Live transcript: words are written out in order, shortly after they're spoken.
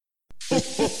Merry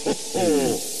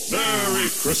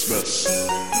Christmas.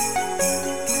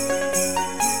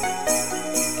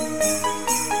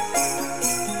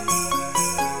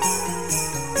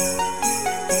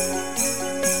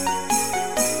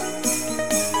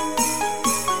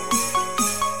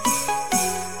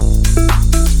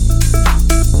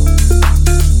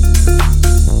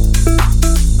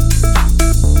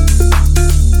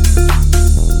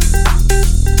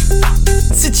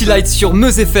 City Light sur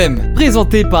Meuse FM,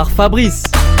 présenté par Fabrice.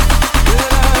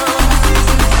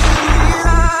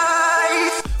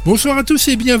 Bonsoir à tous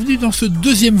et bienvenue dans ce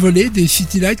deuxième volet des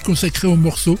City Light consacrés aux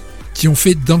morceaux qui ont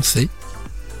fait danser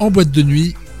en boîte de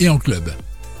nuit et en club.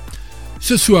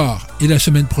 Ce soir et la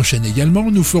semaine prochaine également,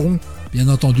 nous ferons bien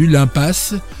entendu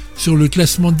l'impasse sur le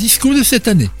classement disco de cette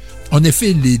année. En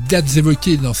effet, les dates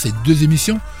évoquées dans ces deux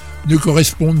émissions ne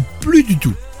correspondent plus du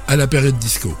tout à la période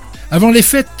disco. Avant les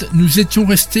fêtes, nous étions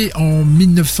restés en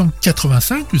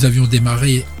 1985, nous avions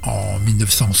démarré en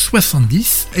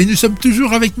 1970 et nous sommes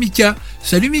toujours avec Mika.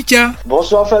 Salut Mika.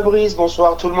 Bonsoir Fabrice,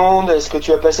 bonsoir tout le monde, est-ce que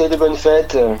tu as passé de bonnes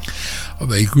fêtes? Oh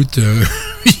bah écoute,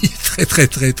 oui, très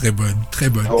bonne.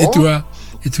 Bon.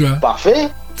 Et toi? Parfait,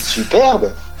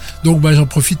 superbe. Donc bah, j'en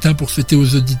profite pour souhaiter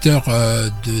aux auditeurs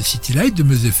de City Light, de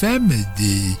Meuse FM et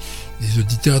des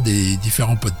auditeurs des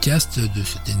différents podcasts de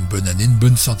souhaiter une bonne année, une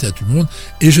bonne santé à tout le monde.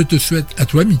 Et je te souhaite à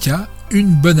toi Mika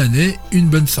une bonne année, une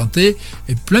bonne santé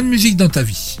et plein de musique dans ta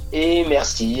vie. Et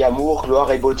merci, amour,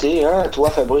 gloire et beauté, à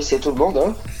toi Fabrice et tout le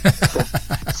monde.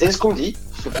 C'est ce qu'on dit.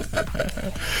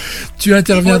 Tu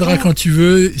interviendras quand tu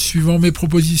veux, suivant mes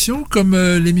propositions, comme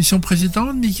l'émission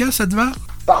précédente. Mika, ça te va?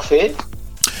 Parfait.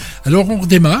 Alors on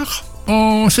redémarre.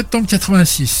 En septembre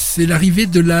 86, c'est l'arrivée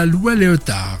de la loi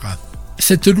Léotard.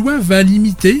 Cette loi va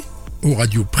limiter, aux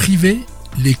radios privées,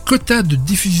 les quotas de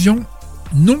diffusion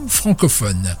non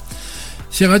francophones.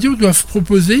 Ces radios doivent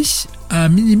proposer un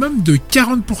minimum de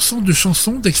 40% de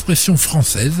chansons d'expression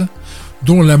française,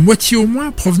 dont la moitié au moins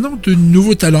provenant de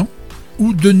nouveaux talents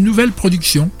ou de nouvelles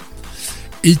productions.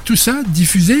 Et tout ça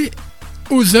diffusé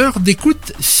aux heures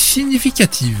d'écoute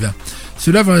significatives.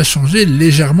 Cela va changer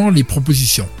légèrement les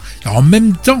propositions. Alors en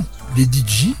même temps, les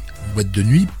DJ, boîte de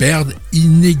nuit, perdent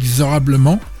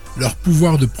inexorablement leur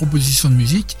pouvoir de proposition de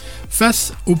musique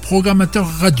face aux programmateurs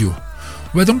radio.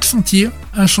 On va donc sentir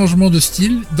un changement de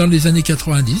style dans les années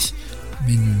 90,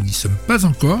 mais nous n'y sommes pas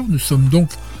encore. Nous sommes donc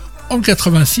en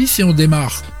 86 et on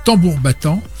démarre tambour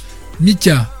battant.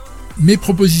 Mika, mes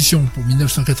propositions pour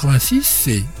 1986,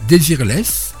 c'est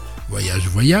Désirless, Voyage,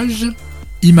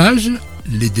 Image,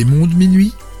 Les démons de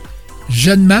minuit,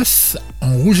 Jeanne Masse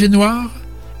en rouge et noir,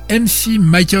 MC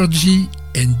Mike G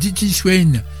and DJ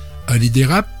Swain, Holiday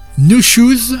Rap, New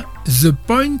Shoes, The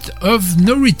Point of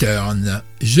No Return.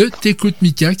 Je t'écoute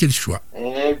Mika, quel choix?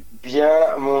 Eh bien,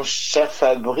 mon cher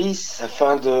Fabrice,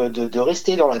 afin de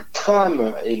rester dans la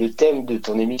trame et le thème de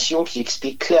ton émission qui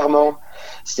explique clairement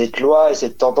cette loi et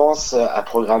cette tendance à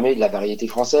programmer de la variété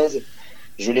française,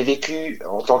 je l'ai vécu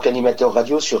en tant qu'animateur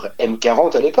radio sur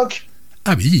M40 à l'époque.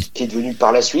 Ah oui. Qui est devenu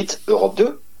par la suite Europe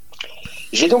 2.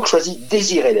 J'ai donc choisi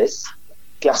Désirless,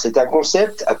 car c'est un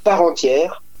concept à part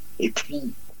entière, et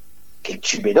puis, quel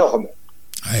tube énorme.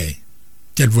 Ouais,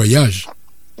 quel voyage.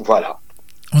 Voilà.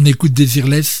 On écoute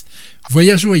Désirless,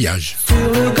 Voyage. Sur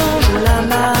le Gange ou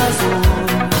l'Amazon,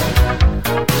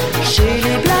 chez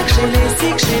les Blacks, chez les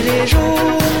Sikhs, chez les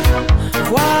Jaunes,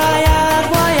 voyage,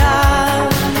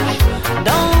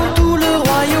 dans tout le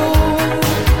royaume,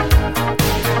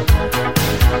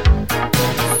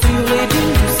 sur les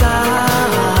dunes du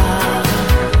Sahara,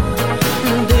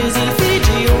 des îles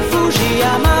Fidji au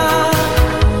Fujiyama,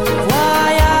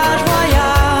 voyage,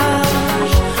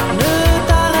 ne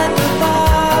t'arrête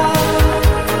pas,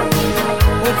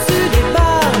 au-dessus des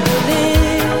barres de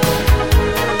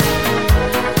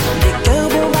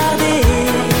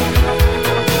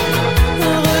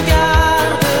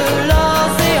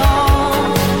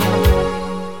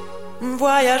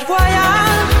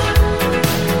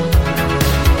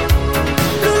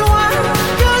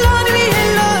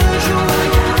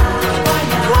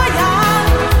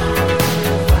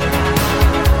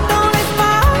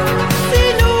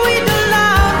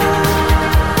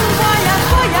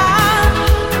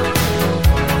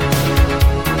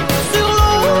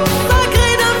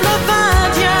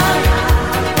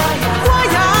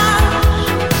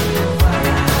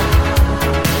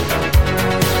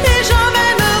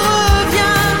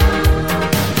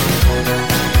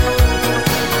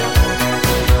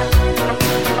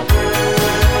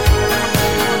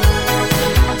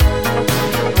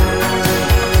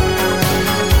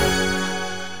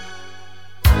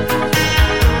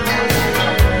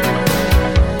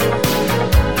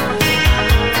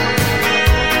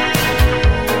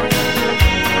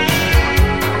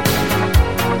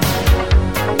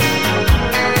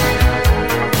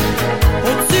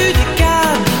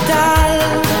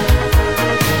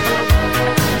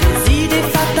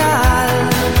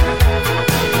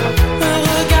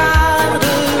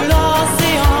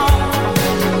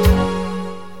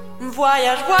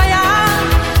voyage, voyage.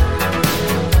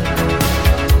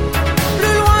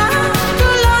 Plus loin que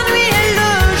la nuit et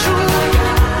le jour.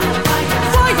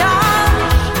 Voyage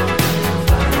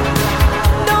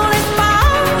dans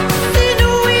l'espace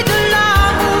inouï de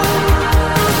l'amour.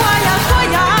 Voyage,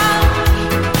 voyage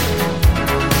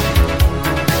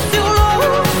sur l'eau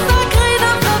sacrée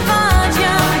d'un fleuve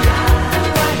indien.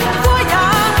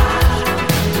 Voyage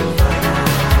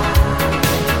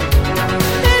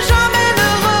et jamais ne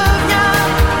revient.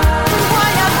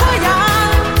 Voyage,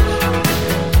 voyage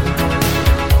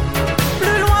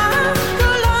plus loin que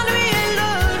la nuit et le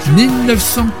jour.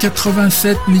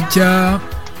 1987, Mika.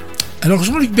 Alors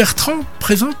Jean-Luc Bertrand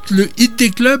présente le Hit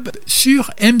des clubs sur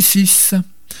M6.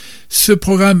 Ce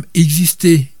programme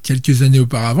existait quelques années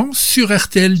auparavant sur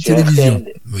RTL Sur Télévision.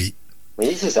 RTL. Oui.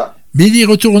 Oui, c'est ça. Mais il y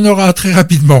retournera très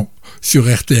rapidement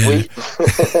sur RTL. Oui.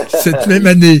 Cette même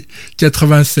année,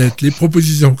 87, les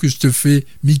propositions que je te fais,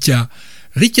 Mika.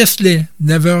 Rick Astley,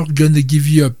 Never Gonna Give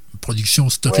You Up, production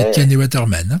Stock Ouais. Aitken et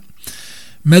Waterman.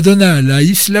 Madonna, La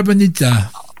Isla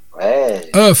Bonita. Ouais.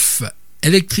 Off,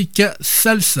 Electrica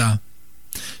Salsa.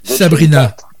 Deux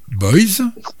Sabrina, trucs. Boys.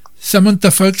 Samantha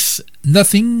Fox,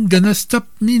 Nothing Gonna Stop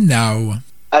Me Now.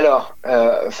 Alors,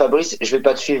 Fabrice, je vais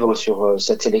pas te suivre sur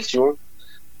cette sélection.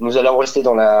 Nous allons rester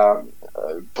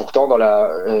pourtant dans la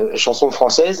chanson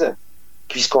française,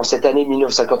 puisqu'en cette année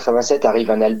 1987 arrive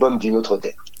un album d'une autre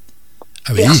terre.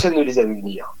 Ah oui, Personne ne les a vu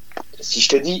venir. Si je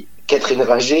te dis Catherine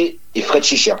Ringer et Fred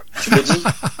Chichin, tu me dis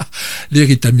les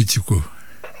Rita Mitsuko.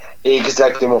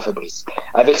 exactement, Fabrice.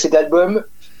 Avec cet album,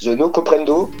 The No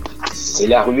Comprendo, c'est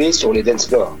la ruée sur les dance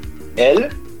floors. Elle,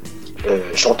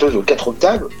 chanteuse aux 4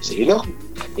 octaves, c'est énorme.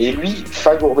 Et lui,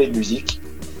 fin gourmet de musique.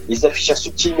 Ils affichent un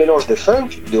subtil mélange de funk,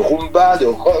 de rumba, de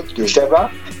rock, de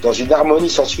java, dans une harmonie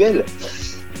sensuelle.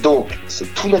 Donc,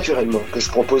 c'est tout naturellement que je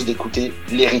propose d'écouter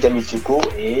les Rita Mitsuko,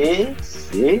 et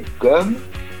c'est comme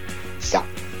ça.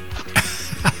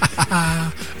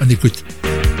 On écoute.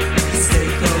 C'est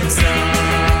comme ça,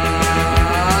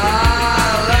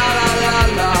 la la la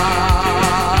la.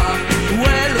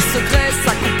 Ouais, le secret,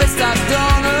 ça coupe et ça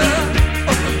donne.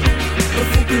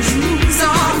 Faut que je vous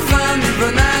enfin du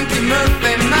venin qui me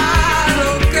fait mal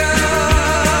au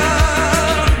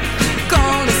cœur.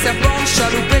 Quand le serpent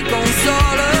chaloupé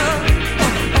console.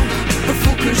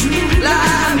 Faut que je vous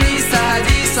l'ami, ça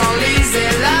dit sans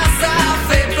liser, là ça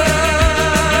fait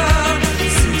peur.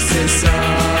 Si c'est ça.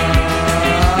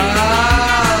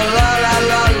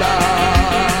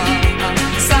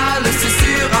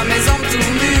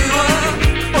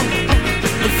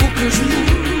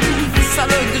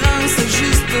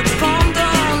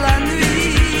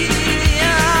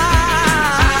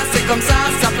 Comme ça,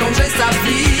 ça plonge et ça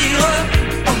vire.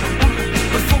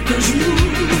 Faut que je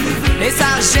m'ouvre. Et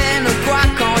ça gêne quoi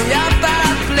quand y a pas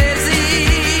de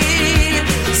plaisir.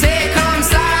 C'est comme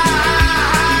ça.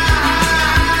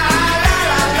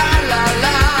 La la la la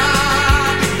la.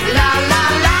 La la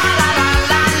la la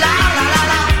la la la la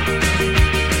la.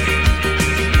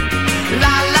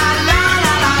 La la la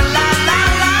la la la la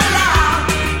la la.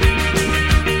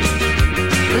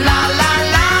 La la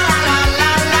la la la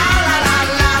la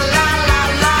la la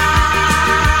la.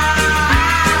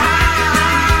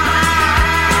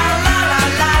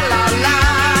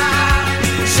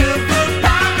 Je peux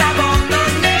pas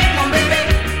t'abandonner mon bébé.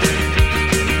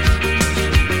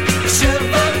 Je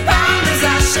veux pas nous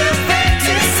achever,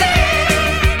 tu sais.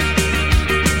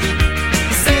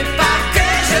 C'est pas que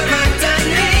je veux te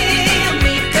nuire,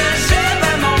 mais que je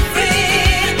veux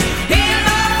m'enfuir. Il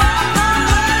me faut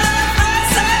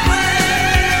c'est vrai.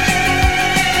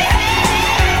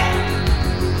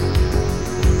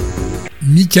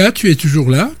 Mika, tu es toujours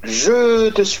là? Je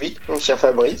te suis, mon cher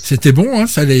Fabrice. C'était bon, hein,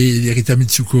 ça, les Rita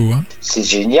Mitsuko. Hein. C'est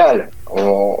génial.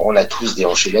 On a tous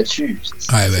déhanché là-dessus.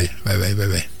 Ouais.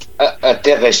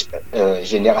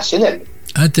 Intergénérationnel.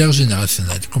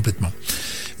 Intergénérationnel, complètement.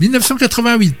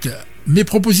 1988, mes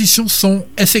propositions sont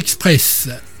S-Express,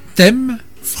 Thème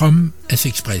from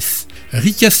S-Express,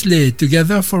 Rick Astley,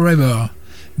 Together Forever,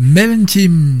 Melon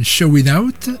Team, Showing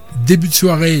Out, Début de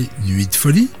soirée, Nuit de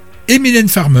folie, et Mylène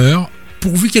Farmer,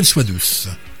 Pourvu qu'elle soit douce.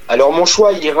 Alors mon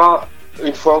choix ira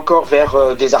une fois encore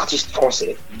vers des artistes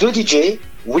français. 2 DJ,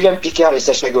 William Picard et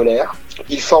Sacha Goller.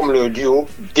 Ils forment le duo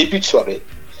Début de soirée.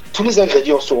 Tous les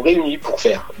ingrédients sont réunis pour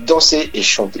faire danser et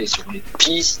chanter sur les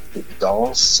pistes de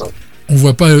danse. On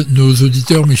voit pas nos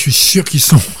auditeurs, mais je suis sûr qu'ils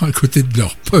sont à côté de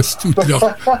leur poste ou de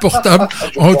leur portable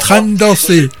en train de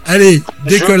danser. Allez,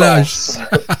 décollage.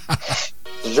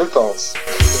 Je pense.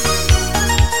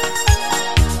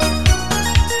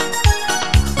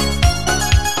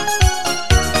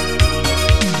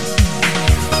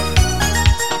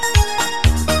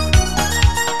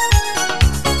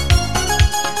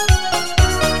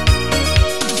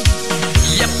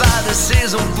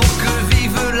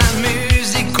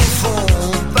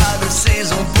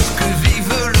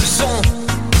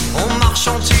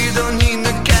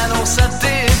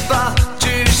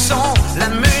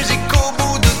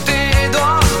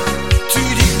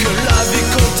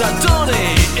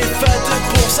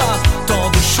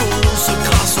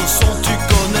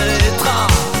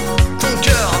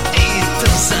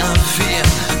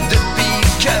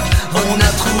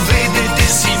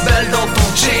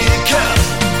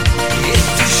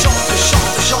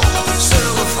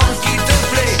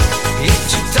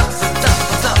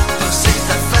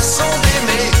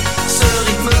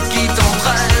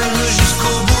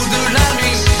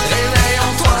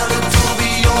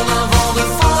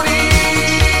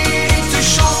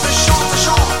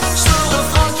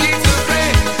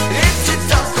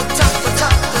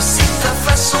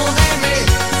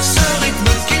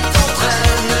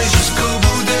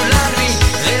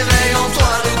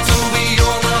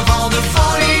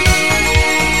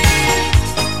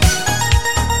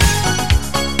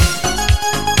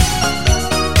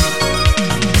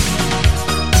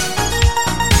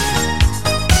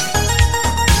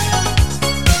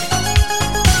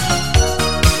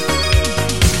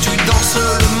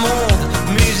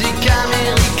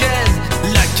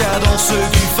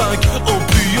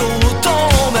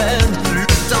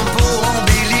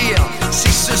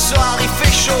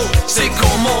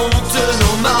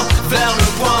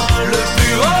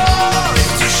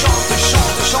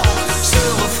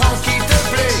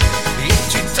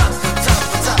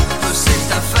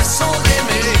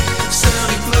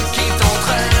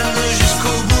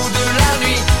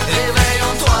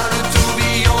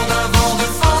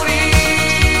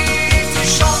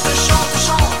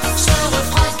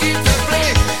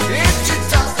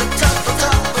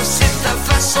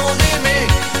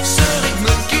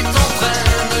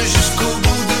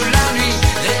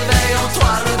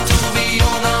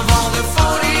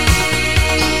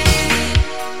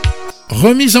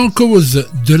 Remise en cause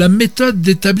de la méthode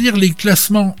d'établir les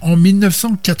classements en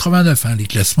 1989, les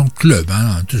classements club,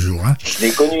 toujours. Je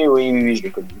l'ai connu, oui, je l'ai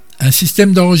connu. Un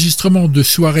système d'enregistrement de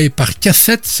soirée par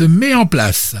cassette se met en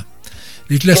place.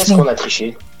 Les classements... Qu'est-ce qu'on a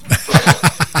triché?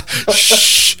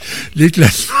 Chut, les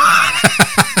classements...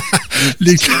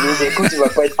 Si tu nous écoutes, tu vas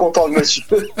pas être content, le monsieur.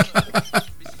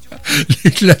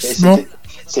 Les classements...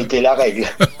 C'était la règle.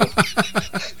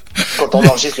 Quand on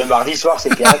enregistre le mardi soir,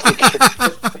 c'était un truc.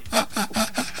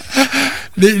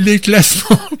 Les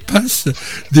classements passent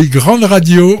des grandes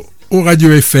radios aux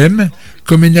radios FM,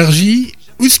 comme Énergie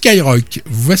ou Skyrock.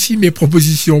 Voici mes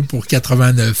propositions pour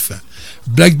 89.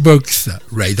 Black Box,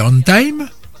 Right on Time,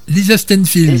 Lisa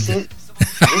Stanfield. This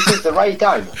is the right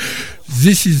time.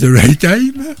 This is the right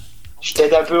time. Je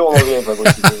t'aide un peu en anglais, pas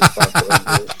possible.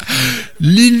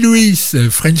 Lil Louis,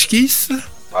 French Kiss.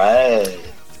 Ouais.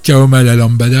 Kaoma la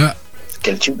Lambada.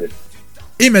 Quel tube.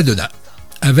 Et Madonna,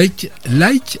 avec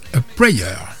Like a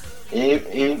Prayer. Et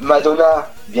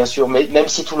Madonna, bien sûr, mais même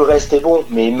si tout le reste est bon,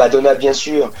 mais Madonna, bien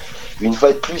sûr, une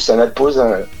fois de plus, elle impose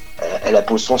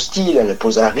son style, elle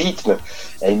impose un rythme,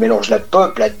 elle mélange la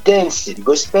pop, la dance, et le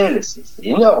gospel, c'est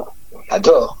énorme, on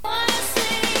l'adore.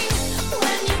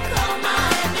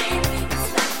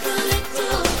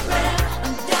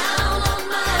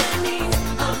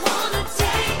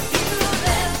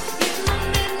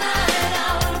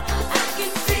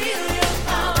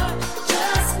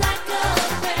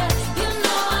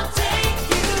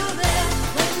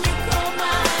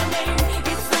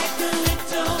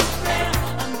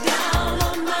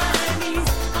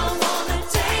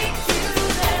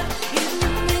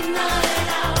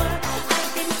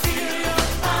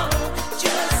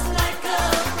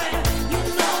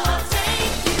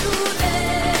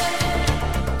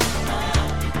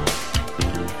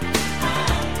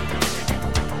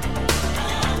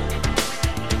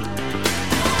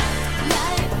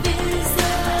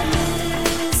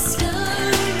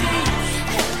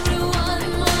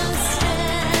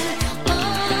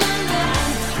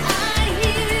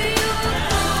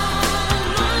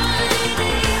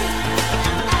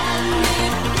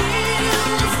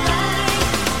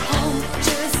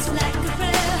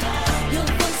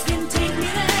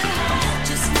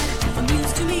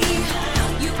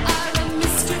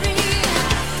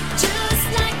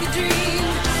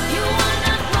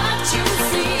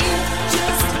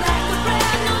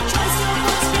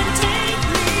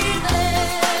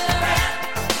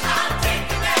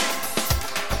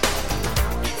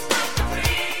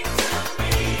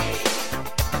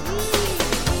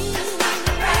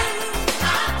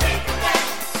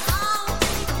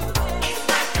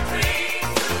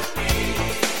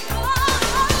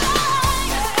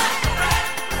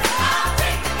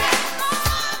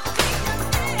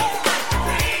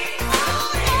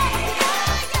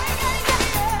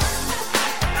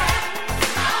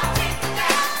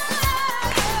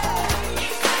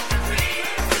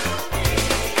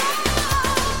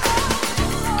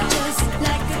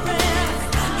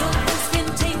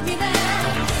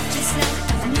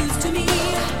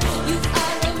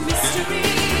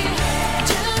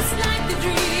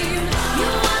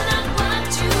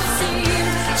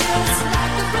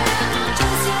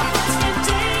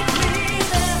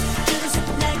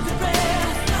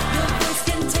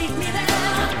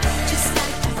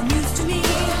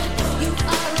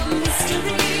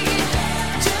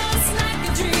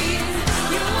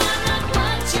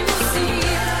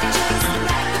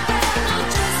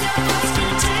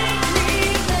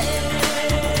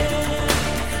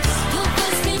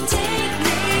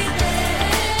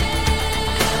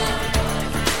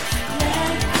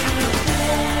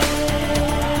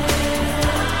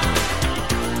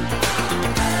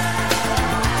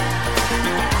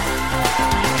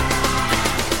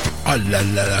 Oh là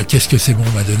là là, qu'est-ce que c'est bon,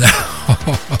 Madonna.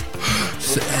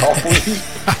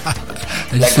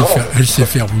 Elle sait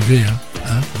faire bouger,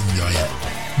 de rien.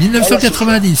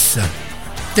 1990,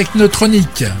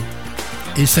 Technotronic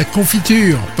et sa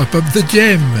confiture, Pop Up the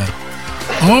Jam.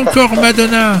 Encore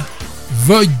Madonna,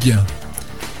 Vogue,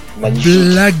 Magnifique.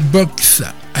 Black Box,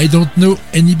 I Don't Know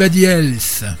Anybody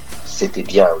Else. C'était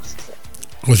bien aussi.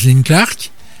 Rosalind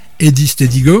Clark, Eddie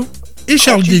Stedigo et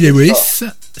Charles D. Lewis,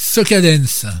 Soca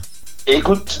Dance.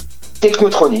 Écoute,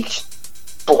 Technotronic,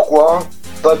 pourquoi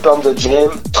Pop on the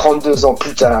Jam, 32 ans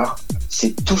plus tard,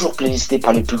 c'est toujours playlisté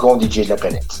par les plus grands DJ de la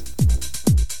planète.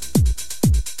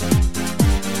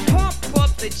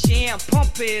 The jam,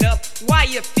 pump it up while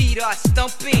your feet are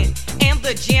stumping. And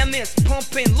the jam is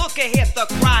pumping. Look ahead, the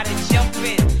crowd is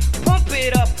jumping. Pump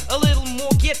it up a little more,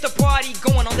 get the party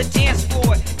going on the dance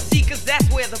floor. See, cause that's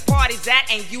where the party's at,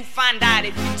 and you find out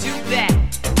if you do that.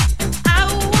 I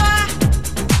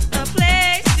play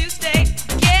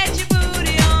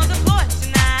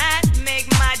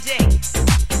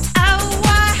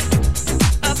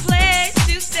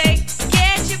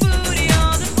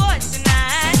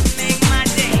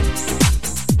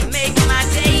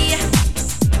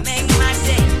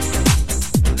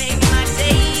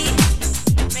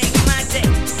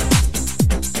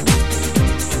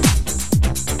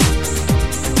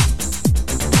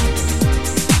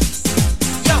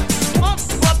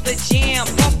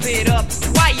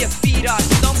your feet are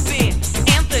stumping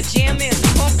and the jam is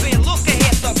pumping. Look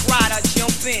ahead, the crowd are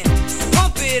jumping.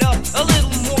 Pump it up a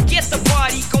little more, get the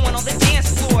party going on the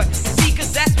dance floor. See,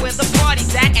 'cause that's where the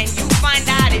party's at, and you find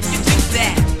out if you do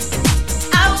that.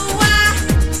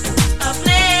 A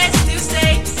place to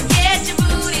stay. Get your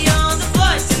booty on the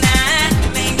floor tonight.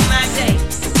 Make my day.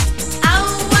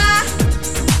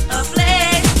 A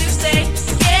place to stay.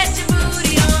 Get your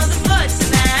booty on the floor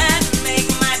tonight. Make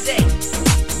my day.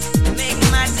 Make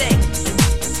my day.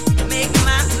 Make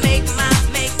my day.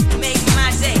 Make my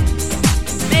day.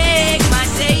 Make my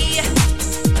day.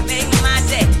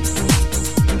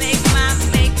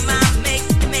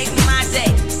 Make my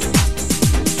day.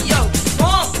 Yo,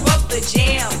 pump up the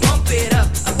jam, pump it up,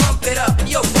 pump it up.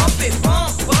 Yo, pump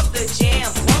up the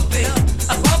jam, pump it up,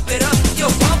 pump it up. Yo,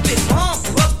 pump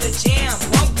up the jam,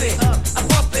 pump it up.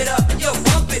 Yo,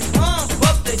 pump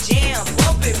up the jam,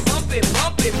 pump it.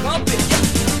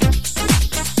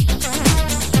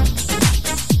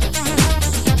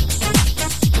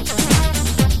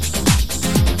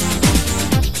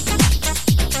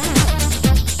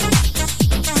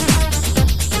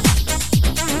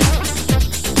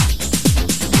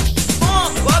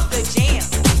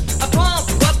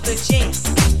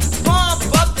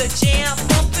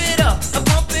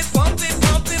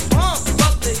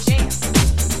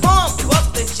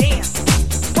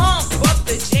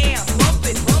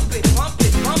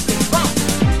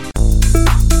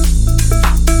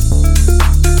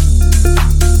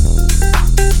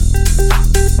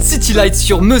 City Lights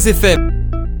sur Meuse FM.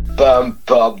 Pump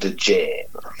up the jam.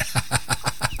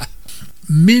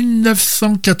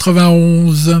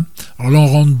 1991. Alors là, on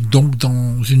rentre donc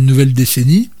dans une nouvelle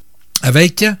décennie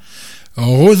avec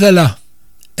Rosala,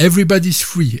 Everybody's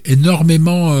Free,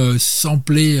 énormément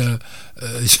samplé.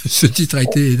 Ce titre a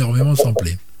été énormément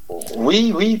samplé.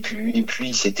 Oui,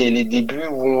 puis c'était les débuts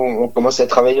où on commençait à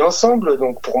travailler ensemble,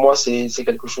 donc pour moi c'est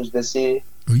quelque chose d'assez...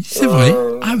 Oui, c'est vrai.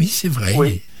 Ah oui, c'est vrai.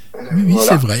 Oui, voilà.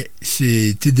 C'est vrai.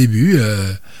 C'est tes débuts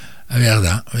à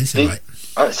Verdun. Oui, c'est vrai.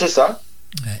 Ah, c'est ça.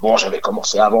 Ouais. Bon, j'avais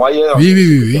commencé avant ailleurs.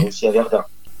 Oui. Aussi à Verdun.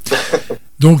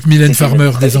 Donc, Mylène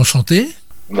Farmer, Désenchantée.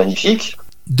 Magnifique.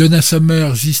 Donna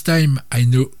Summer, This Time I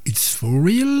Know It's For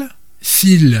Real.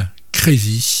 Seal,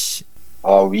 Crazy.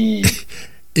 Oh oui.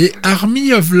 Et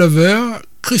Army of Lovers,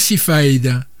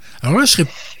 Crucified. Alors là, je serais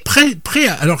prêt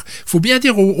à... Alors, il faut bien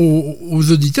dire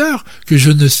aux auditeurs que je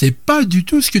ne sais pas du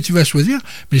tout ce que tu vas choisir,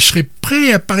 mais je serais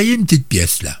prêt à parier une petite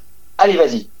pièce, là. Allez,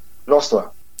 vas-y,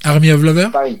 lance-toi. Army of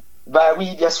Lovers ? Paris. Bah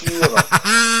oui, bien sûr.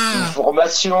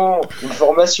 une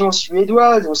formation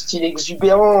suédoise au style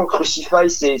exubérant. Crucify,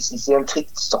 c'est un trait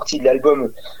sorti de l'album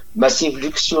Massive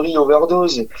Luxury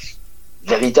Overdose.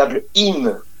 Véritable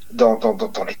hymne dans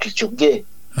la culture gay.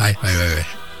 Ouais.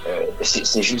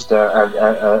 C'est juste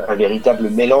un véritable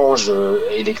mélange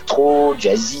électro,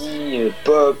 jazzy,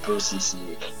 pop.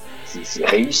 C'est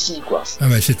réussi, quoi. Ah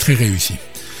ouais, c'est très réussi.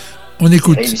 On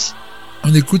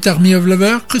écoute Army of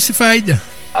Lovers, Crucified.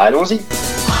 Allons-y.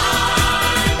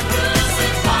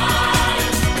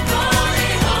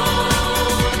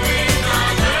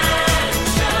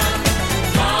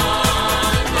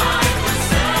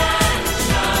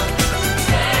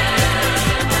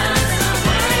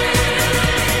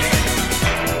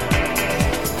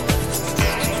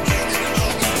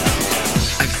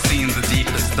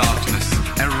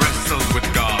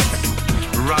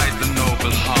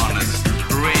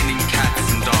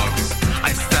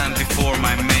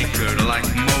 Like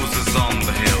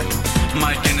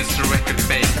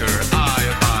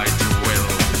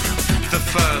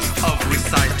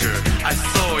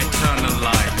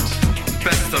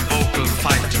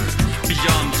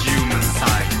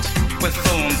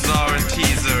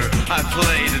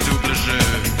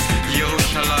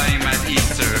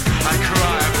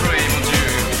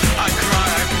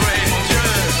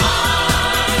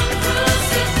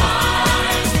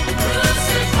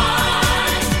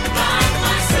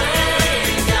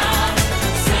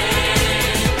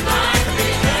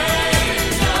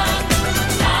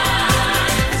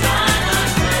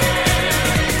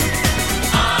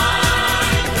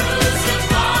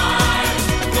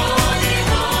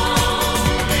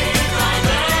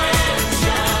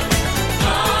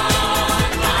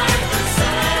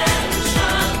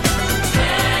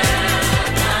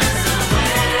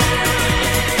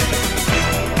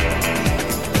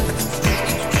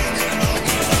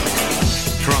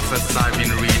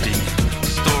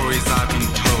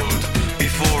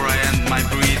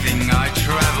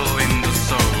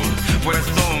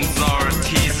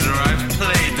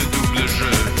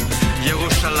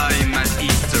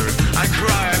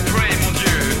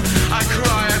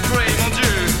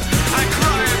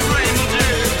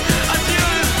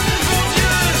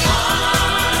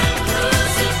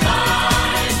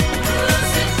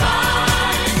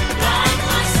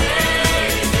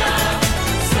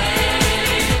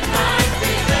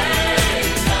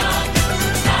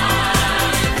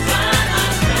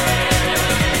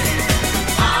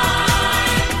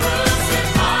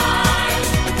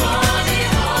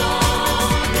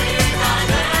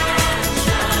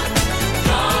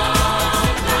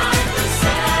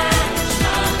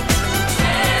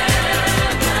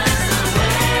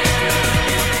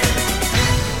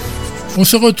On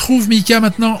se retrouve, Mika,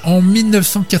 maintenant en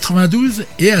 1992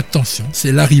 et attention,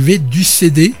 c'est l'arrivée du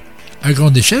CD à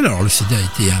grande échelle. Alors le CD a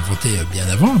été inventé bien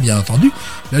avant, bien entendu.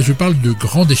 Là je parle de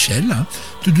grande échelle.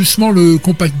 Tout doucement, le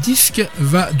compact disque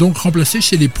va donc remplacer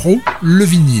chez les pros le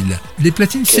vinyle. Les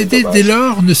platines CD dès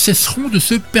lors ne cesseront de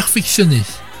se perfectionner.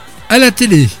 À la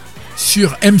télé,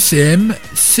 sur MCM,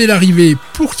 c'est l'arrivée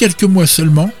pour quelques mois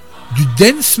seulement du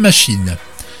Dance Machine.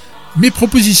 Mes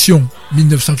propositions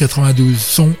 1992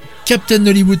 sont Captain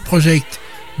Hollywood Project,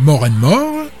 More and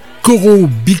More, Coro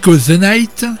Because the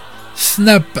Night,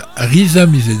 Snap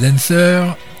Rhythm is a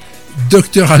Dancer,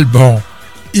 Dr Alban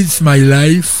It's My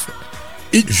Life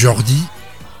et Jordi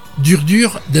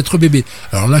Dur d'être bébé.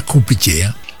 Alors là, compliqué.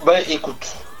 Écoute,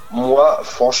 moi,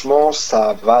 franchement,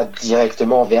 ça va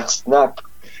directement vers Snap,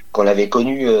 qu'on avait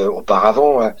connu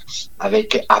auparavant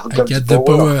avec I've Got the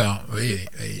Power. Oui.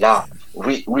 Là,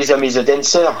 Rhythm is a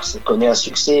Dancer, ça connaît un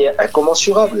succès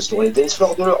incommensurable sur les dance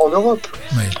floors en Europe.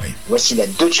 Oui. Voici la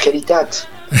Deutsche Qualität,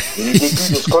 et les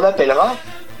débuts de ce qu'on appellera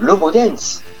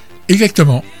l'Eurodance.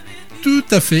 Exactement, tout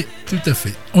à fait.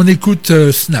 On écoute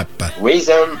Snap.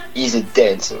 Rhythm is a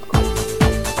Dancer.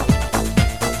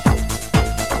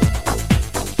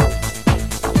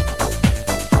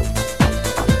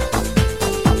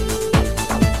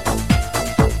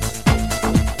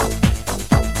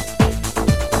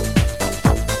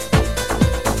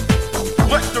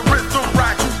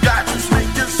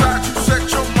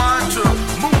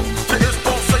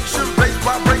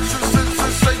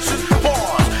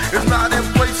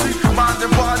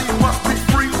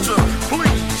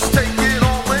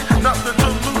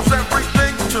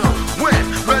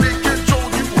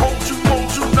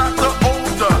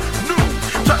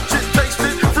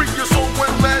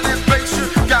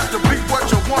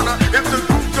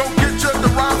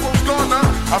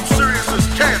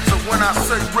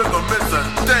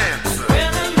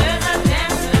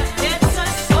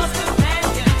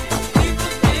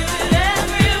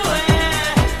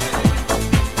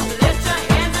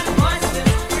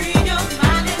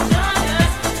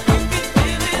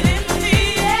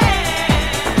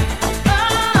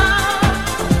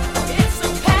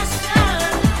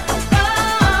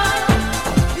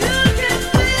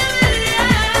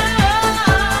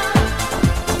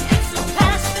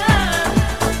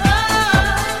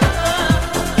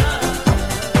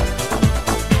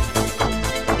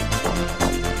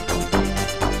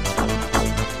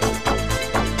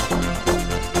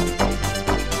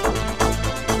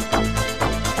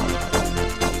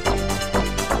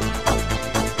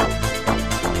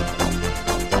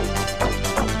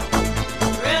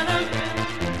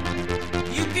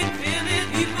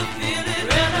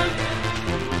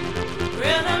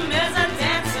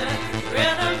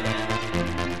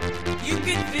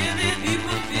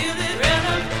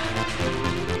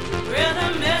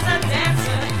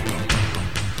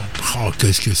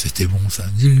 Qu'est-ce que c'était bon ça,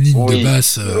 une ligne de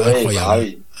basse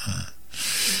incroyable.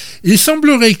 Il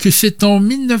semblerait que c'est en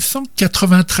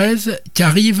 1993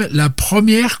 qu'arrive la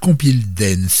première compile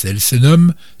dance. Elle se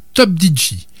nomme Top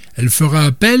DJ. Elle fera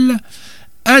appel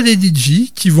à des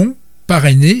DJ qui vont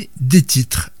parrainer des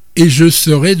titres. Et je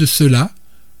serai de ceux-là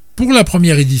pour la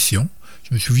première édition.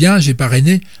 Je me souviens, j'ai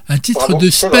parrainé un titre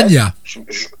de Spagna.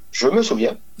 Je me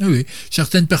souviens. Oui,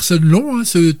 certaines personnes l'ont,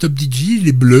 ce Top DJ, il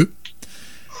est bleu.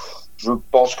 Je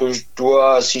pense que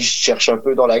si je cherche un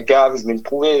peu dans la cave, je vais le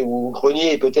trouver, ou au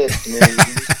grenier peut-être. Mais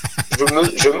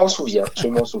je m'en souviens.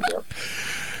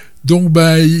 Donc,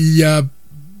 il y a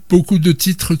beaucoup de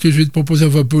titres que je vais te proposer,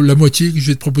 la moitié que je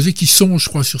vais te proposer, qui sont, je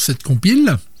crois, sur cette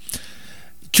compile.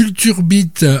 Culture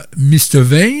Beat, Mr.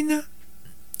 Vane.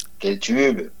 Quel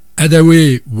tube.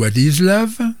 Hadaway, What is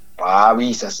Love. Ah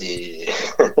oui, ça c'est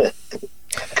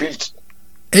culte.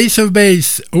 Ace of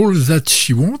Base, All That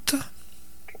She Want.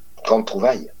 Grande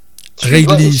trouvaille.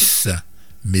 Réglisse,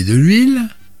 mais de l'huile.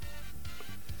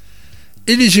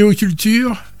 Et les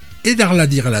géocultures, et Darla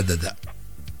Dirla Dada.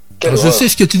 Je sais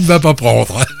ce que tu ne vas pas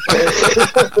prendre.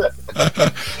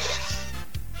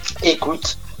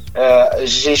 Écoute,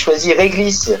 j'ai choisi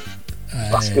Réglisse,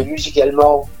 parce que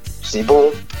musicalement, c'est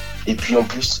bon, et puis en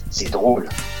plus, c'est drôle.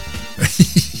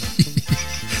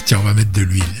 Tiens, on va mettre de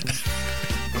l'huile.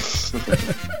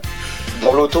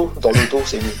 Dans l'auto,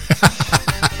 c'est mieux.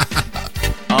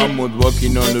 I'm out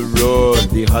walking on the road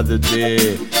the other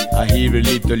day. I hear a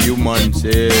little human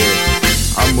say.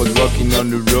 I'm out walking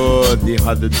on the road the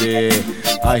other day.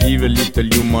 I hear a little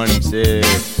human say.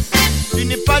 Tu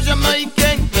n'es pas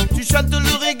jamaïcain, tu chantes le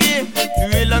reggae.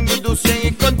 Tu es languedocien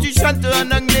et quand tu chantes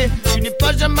en anglais. Tu n'es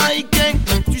pas jamaïcain,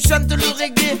 tu chantes le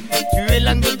reggae. Tu es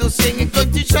languedocien et quand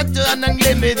tu chantes en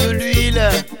anglais. Mets de l'huile,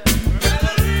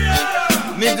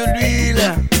 mets de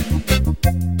l'huile.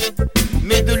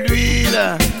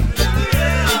 l'huile.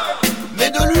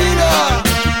 Mets de l'huile.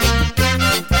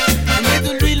 Mets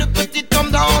de l'huile, petit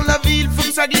homme dans la ville, faut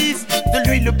que ça glisse. De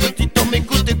l'huile, petit homme,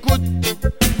 écoute, écoute.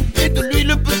 Mets de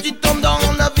l'huile, petit homme dans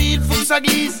la ville, faut que ça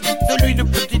glisse. De l'huile,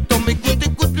 petit homme, écoute,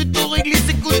 écoute, plutôt réglisse,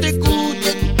 écoute, écoute.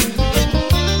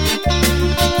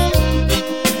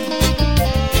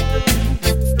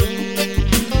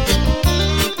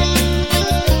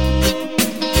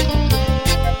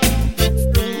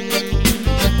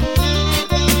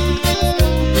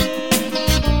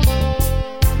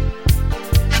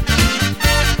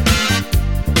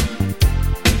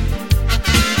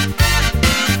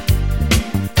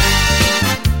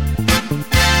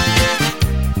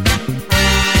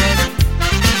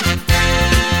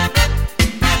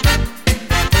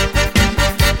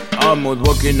 I'm out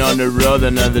walking on the road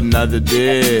another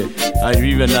day. I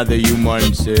live another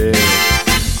human say.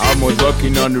 I'm out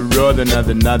walking on the road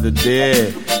another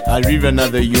day. I live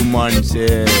another human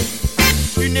say.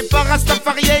 Tu n'es pas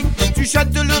rastafarien, tu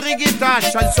chantes le reggae, ta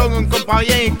chanson on comprend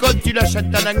rien et quand tu la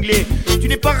chantes en anglais. Tu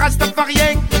n'es pas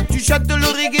rastafarien, tu chantes le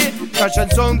reggae, ta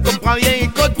chanson on comprend rien et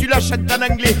quand tu la chantes en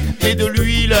anglais. Mets de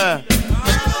l'huile,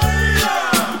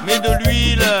 mets de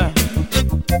l'huile,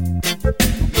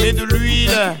 mets de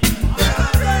l'huile.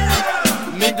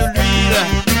 Mets de l'huile.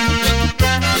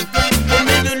 On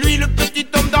met de l'huile, petit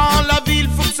homme dans la ville,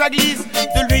 faut que ça glisse.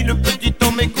 De l'huile, petit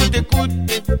homme, écoute, écoute.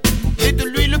 Mets de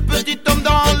l'huile, petit homme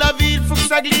dans la ville, faut que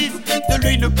ça glisse. De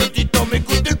l'huile, petit homme,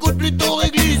 écoute, écoute, plutôt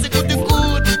réglisse, écoute, écoute.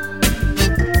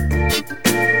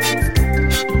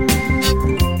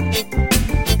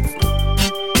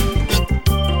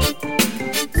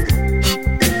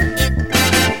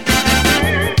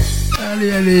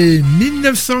 Allez,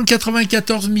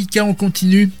 1994, Mika, on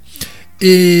continue.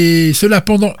 Et cela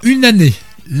pendant une année.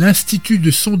 L'Institut de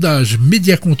sondage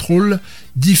Média Control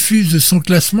diffuse son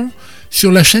classement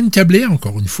sur la chaîne câblée,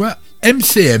 encore une fois,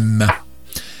 MCM.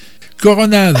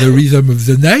 Corona, The Rhythm of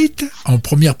the Night, en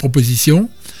première proposition.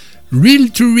 Real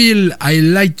to Real, I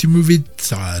Like to Move It,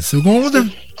 sera la seconde.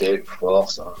 C'était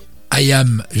fort, ça. I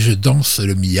Am, Je danse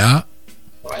le Mia.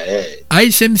 Ouais.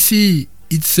 Ice MC,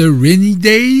 It's a Rainy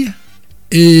Day.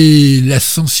 Et la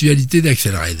sensualité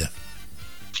d'Axel Red.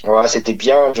 Ouais, c'était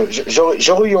bien.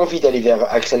 J'aurais eu envie d'aller vers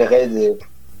Axel Red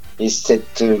et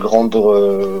cette grande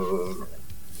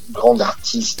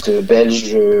artiste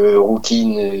belge,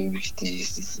 routine.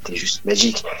 C'était juste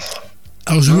magique.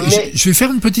 Alors, je vais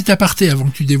faire une petite aparté avant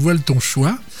que tu dévoiles ton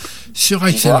choix sur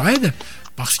Axel Red,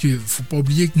 parce qu'il ne faut pas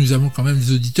oublier que nous avons quand même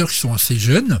des auditeurs qui sont assez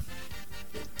jeunes.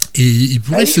 Et ils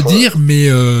pourraient se dire, mais...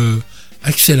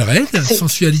 Axel Red,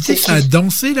 sensualité, ça a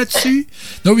dansé là-dessus.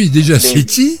 Non oui, déjà c'est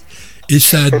qui et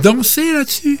ça a dansé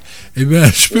là-dessus. Eh ben,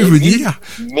 je peux vous dire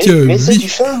que... Mais c'est du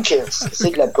funk,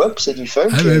 c'est de la pop, c'est du funk,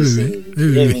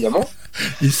 oui, évidemment.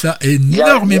 Et ça a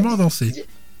énormément dansé.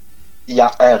 Il y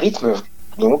a un rythme,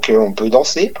 donc on peut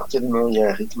danser à partir du moment où il y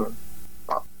a un rythme.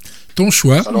 Ton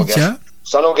choix, Mika.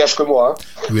 Ça n'engage que moi. Hein.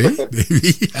 Oui,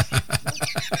 oui.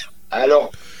 Alors...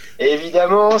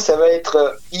 évidemment, ça va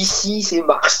être ici, c'est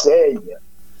Marseille.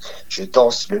 Je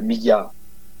danse le Mia.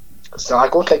 Ça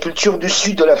raconte la culture du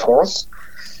sud de la France,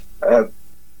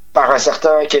 par un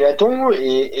certain Kenaton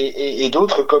et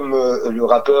d'autres comme le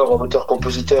rappeur, auteur,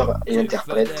 compositeur et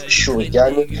interprète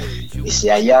Shurigan. Et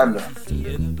c'est Ayam,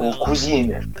 aux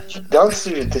cousines. Tu danses,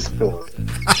 je t'explose.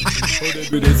 Au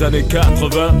début des années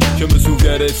 80, je me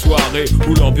souviens des soirées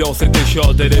où l'ambiance était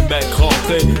chaude et les mecs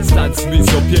rentraient. Stan Smith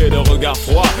sur pied, le regard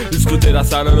froid. Ils scrutaient la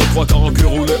salle, le 3 quarts en cul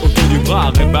roulé autour du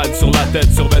bras. Ray-Ban sur la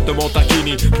tête, sur vêtements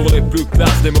taquini. Pour les plus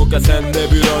classes, des mocassins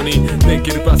Nebuloni. Dès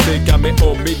qu'il passait,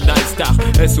 caméo, Midnight Star,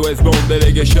 SOS Bond,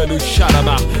 Delegation ou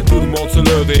Chalamar. Tout le monde se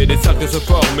levait, des cercles se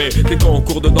formaient. Des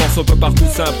concours de danse, on peut partout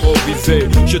s'improviser.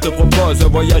 Je te propose un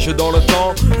voyage dans le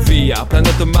temps via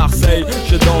planète Marseille,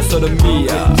 je danse le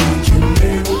Mia.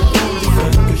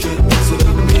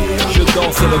 Je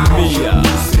danse le Mia.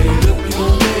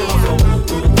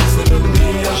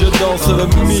 Je danse le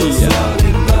Mia.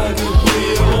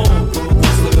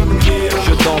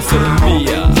 Je danse le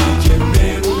Mia.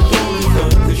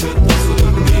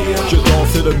 Je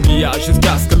danse le Mia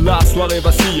jusqu'à ce que la soirée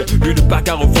vacille. Une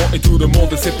bagarre au fond et tout le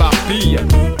monde s'éparpille.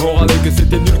 On râlait que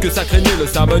c'était nul, que ça craignait. Le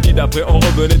samedi d'après on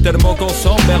revenait tellement qu'on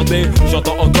s'emmerdait.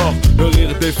 J'entends encore le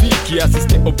rire des filles qui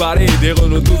assistaient au ballet. Des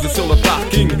Renault 12 sur le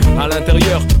parking. À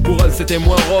l'intérieur, pour elles c'était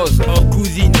moins rose. Oh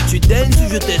cousine, tu danses ou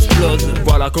je t'explose?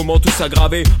 Voilà comment tout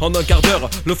s'aggravait. En un quart d'heure,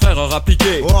 le frère aura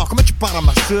piqué. Oh, comment tu parles à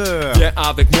ma soeur? Viens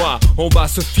avec moi, on va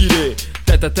se filer.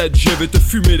 Tête à tête, je vais te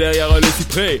fumer derrière le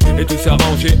cyprès. Et tout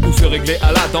s'arranger ou se régler à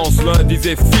à la danse. L'un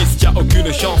disait fils, y'a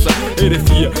aucune chance. Et les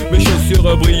filles, mes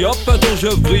chaussures brillent, hop, dont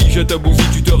je brille. Je te bousille,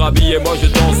 tu te rhabilles et moi je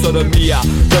danse le Mia.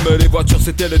 Comme les voitures,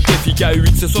 c'était le défi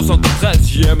K8, c'est 73.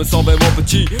 JM 120, mon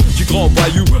petit, du grand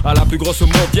voyou à la plus grosse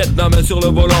moquette, la main sur le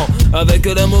volant avec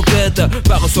la moquette.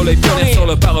 Par un soleil pionnier sur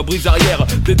le pare-brise arrière.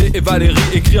 Dédé et Valérie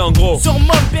écrit en gros sur mon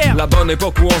père. La bonne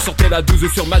époque où on sortait la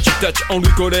 12 sur Magic Touch. On lui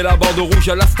collait la bande rouge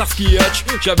à la Starsky Hutch.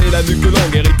 J'avais la nuque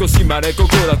longue, Eric aussi, Malek,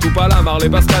 Coco, la coupe à la Marley,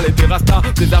 Pascal et Terrasta.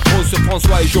 Des afros sur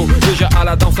François et Joe. Déjà à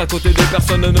la danse à côté de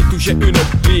personne ne touchait une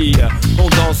bille. On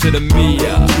dansait le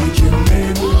Mia.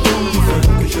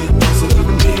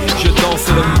 Je danse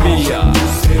le Mia.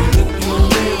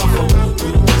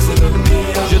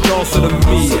 Je danse le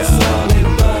Mia.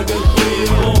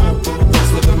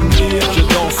 Je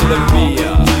danse le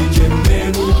Mia.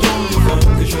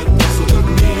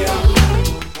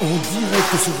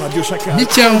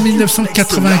 Mika en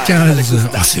 1995.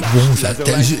 Ah, c'est bon, ça.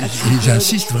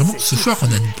 J'insiste vraiment, ce soir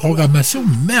on a une programmation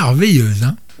merveilleuse.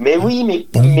 Hein. Mais oui, mais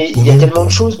il y a tellement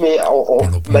de choses, mais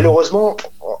malheureusement,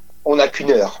 on n'a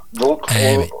qu'une heure. Donc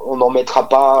on n'en mettra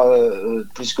pas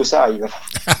plus que ça. Il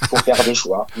faut faire des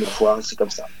choix. Une fois, c'est comme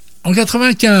ça. En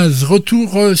 95,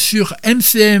 retour sur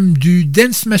MCM du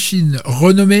Dance Machine,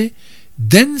 renommé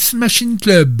Dance Machine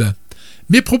Club.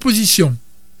 Mes propositions: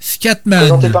 Scatman.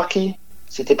 Présenté par qui?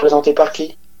 C'était présenté par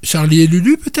qui? Charlie et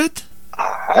Lulu, peut-être?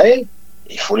 Ah ouais,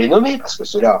 il faut les nommer, parce que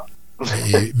ceux-là...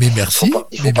 Mais merci.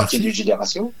 Ils font partie d'une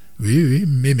génération. Oui,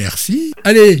 mais merci.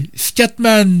 Allez,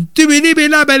 Scatman.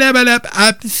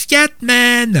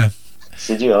 Scatman.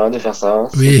 C'est dur hein, de faire ça. Hein.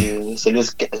 Oui. C'est le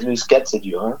scat, c'est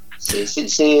dur. Hein.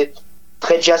 C'est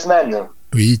très jazzman.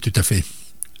 Oui, tout à fait.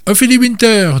 Ophélie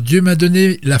Winter, Dieu m'a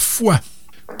donné la foi.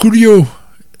 Coolio,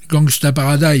 Gangsta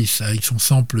Paradise, avec son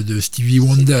sample de Stevie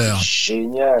Wonder. C'est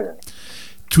génial.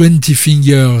 20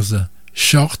 Fingers,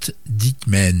 Short Dick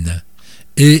Man.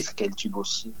 Et quel tube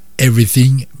aussi.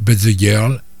 Everything But the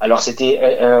Girl. Alors c'était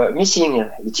Missing,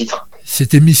 le titre.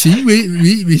 C'était Missing,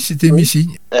 oui, c'était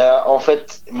Missing. En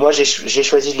fait, moi j'ai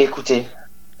choisi de l'écouter.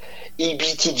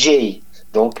 EBTJ,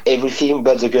 donc Everything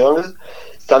But the Girl.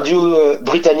 C'est un duo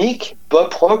britannique,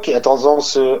 pop rock, à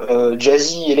tendance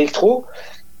jazzy électro.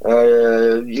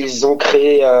 Ils ont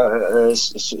créé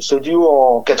ce duo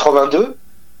en 82,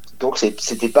 donc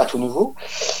c'était pas tout nouveau,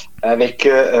 avec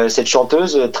cette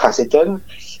chanteuse SAISON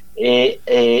et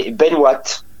Ben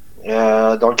Watt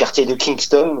dans le quartier de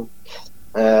Kingston,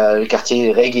 le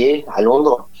quartier reggae à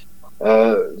Londres.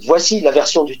 Voici la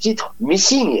version du titre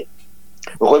Missing,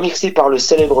 remixée par le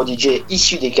célèbre DJ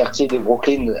issu des quartiers de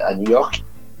Brooklyn à New York,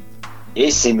 et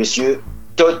c'est monsieur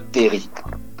Todd Terry,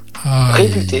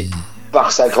 réputé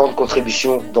par sa grande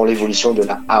contribution dans l'évolution de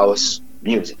la house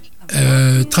music.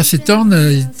 Tracey Thorn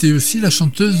a été aussi la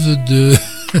chanteuse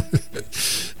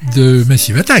de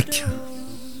Massive Attack.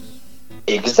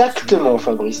 Exactement,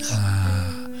 Fabrice.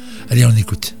 Allez, on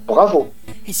écoute. Bravo.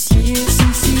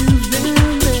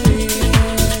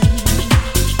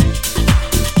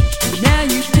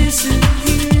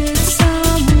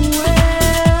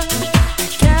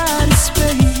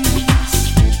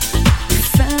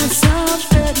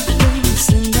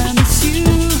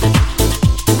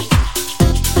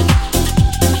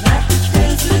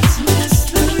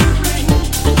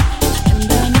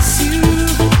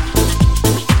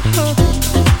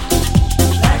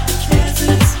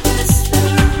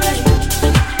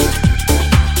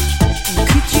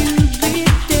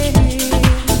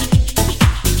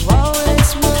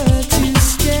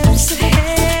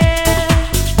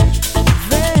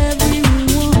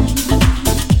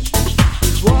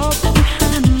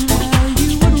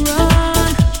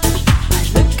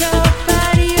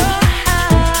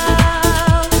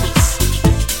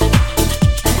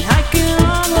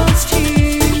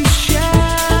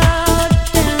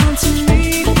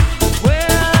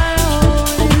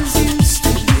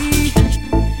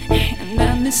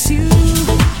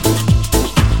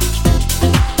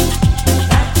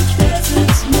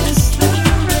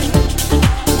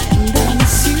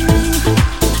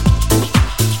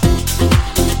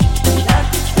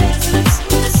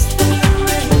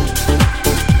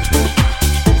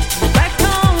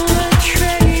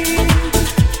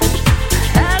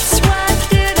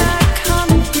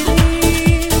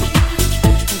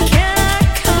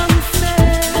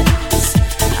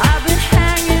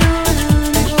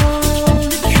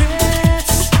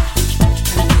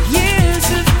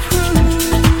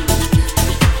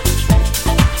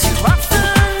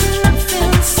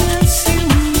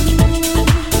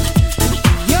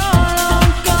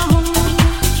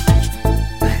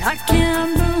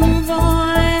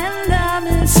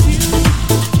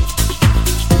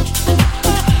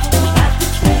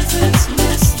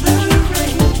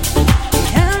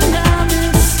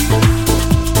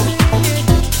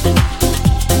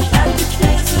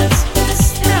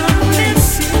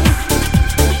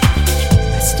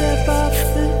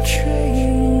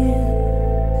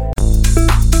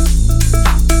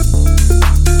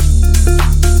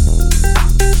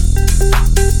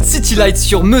 Spotlight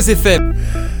sur Meuse FM.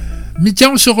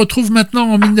 Mika, on se retrouve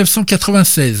maintenant en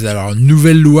 1996. Alors,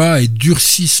 nouvelle loi et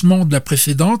durcissement de la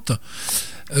précédente,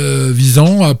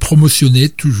 visant à promotionner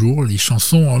toujours les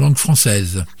chansons en langue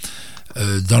française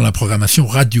dans la programmation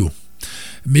radio.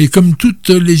 Mais comme toute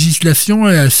législation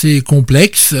est assez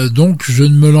complexe, donc je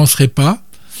ne me lancerai pas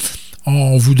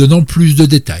en vous donnant plus de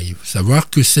détails. Faut savoir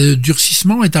que ce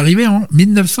durcissement est arrivé en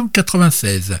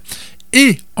 1996.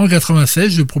 Et en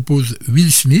 1996, je propose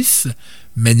Will Smith,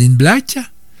 Men in Black,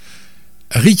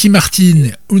 Ricky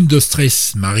Martin, Und dos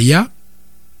Tres Maria,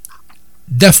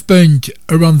 Daft Punk,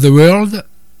 Around the World,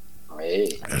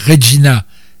 Regina,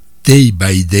 Day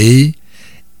by Day,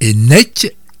 et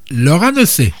Neck, Laura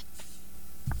Nocé.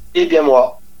 Eh bien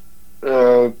moi,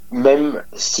 même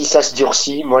si ça se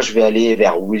durcit, moi je vais aller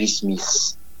vers Will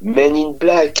Smith. Men in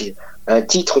Black, un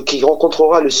titre qui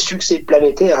rencontrera le succès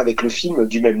planétaire avec le film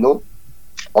du même nom,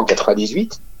 en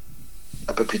 98,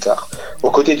 un peu plus tard,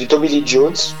 aux côtés de Tommy Lee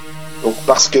Jones, donc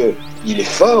parce que il est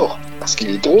fort, parce qu'il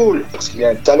est drôle, parce qu'il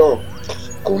a un talent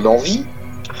qu'on envie,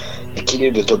 et qu'il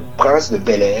est le top prince de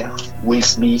Bel-Air, Will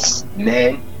Smith,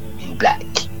 Men in Black.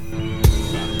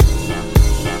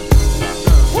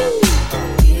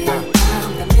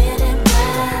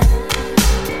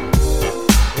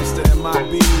 It's the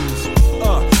MIBs,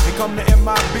 here come the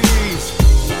MIBs.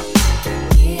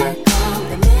 Here come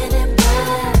the men in black.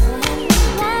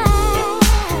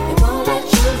 They won't let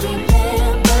you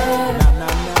remember.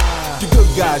 The good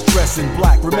guys dress in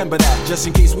black, remember that, just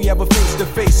in case we ever face to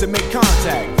face and make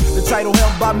contact. The title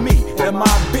held by me,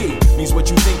 MIB, means what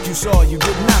you think you saw, you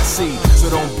did not see. So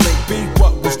don't blink, be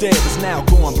what was dead is now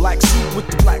gone. Black suit with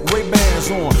the black Ray-Bans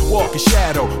on. Walk in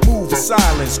shadow, move in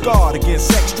silence. Guard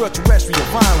against extraterrestrial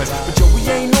violence. But yo, we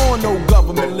ain't on no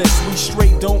government list. We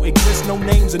straight don't exist, no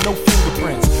names and no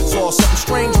fingerprints. Saw something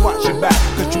strange, watch your back,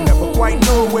 cause you never quite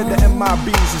know where the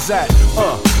MIBs is at.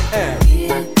 And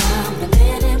here come the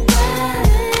men in black.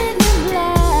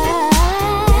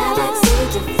 Galaxy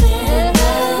defenders.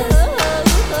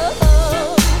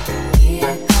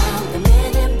 Here come the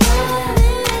men in black.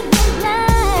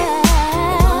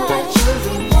 Won't let you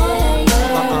remember.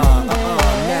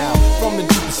 Now, from the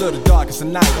deepest of the darkest of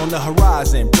night, on the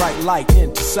horizon, bright light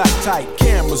into sight, tight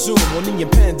camera zoom on the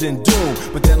impending doom.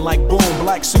 But then like boom,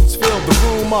 black suits fill the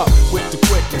room up with the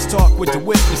quickness, talk with the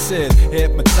witnesses,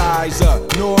 hypnotizer,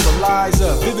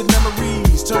 neuralizer, vivid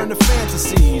memories turn to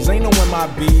fantasies. Ain't no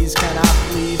MIBs, can I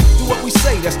please? Do what we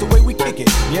say, that's the way we kick it,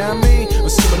 you know what I mean? Or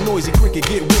see a noisy cricket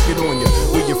get wicked on you.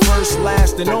 We're your first,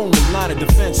 last, and only line of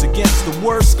defense against the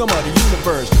worst scum of the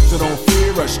universe. So don't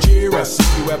fear us, cheer us,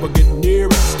 if you ever get near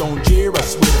us, don't jeer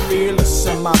us, we're fearless.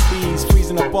 MIBs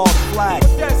freezing up all the flag.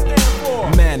 What that stand for?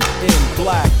 Men in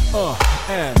black,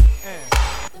 and.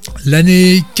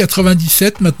 L'année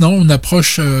 97, maintenant, on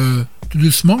approche tout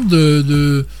doucement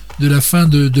de la fin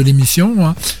de l'émission.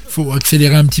 Il faut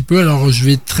accélérer un petit peu, alors je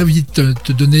vais très vite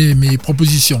te donner mes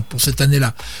propositions pour cette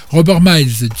année-là. Robert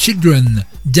Miles, Children,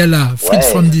 Gala, Fruit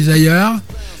from Desire,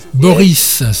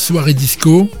 Boris, Soirée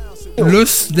Disco,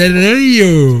 Los del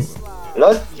Rio.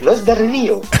 Los del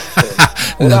Rio.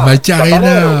 La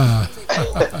Macarena.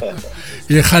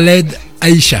 Et Khaled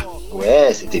Aïcha.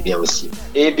 Ouais, c'était bien aussi.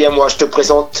 Eh bien moi, je te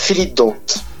présente Philippe Dont,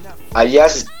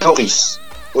 alias Doris,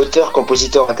 auteur,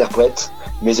 compositeur, interprète,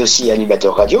 mais aussi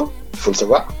animateur radio, il faut le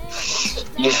savoir.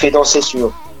 Il fait danser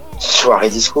sur Soirée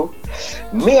Disco,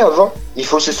 mais avant, il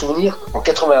faut se souvenir, en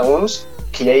 91,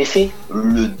 qu'il avait fait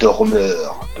Le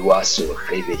Dormeur doit se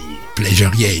réveiller.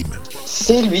 Pleasure Game.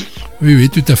 C'est lui. Oui,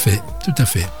 tout à fait, tout à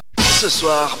fait. Ce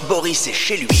soir, Boris est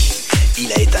chez lui.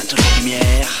 Il a éteint toutes les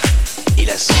lumières. Il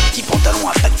a son petit pantalon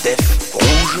à pattes def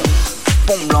rouge,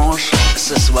 pompe blanche.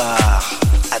 Ce soir,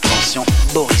 attention,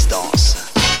 Boris danse.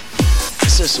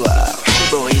 Ce soir,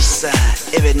 chez Boris,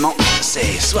 événement,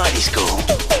 c'est Soirée Disco.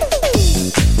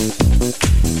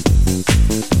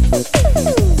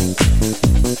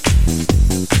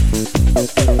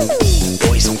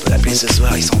 Boris, on peut l'appeler ce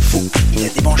soir, il s'en fout. Il a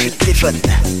débranché le téléphone.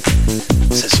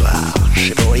 Ce soir,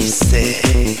 chez Boris, c'est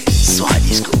Soirée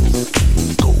Disco.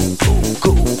 Go, go,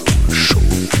 go, show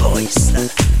Boris.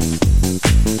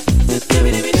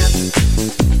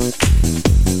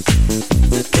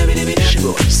 Chez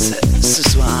Boris, ce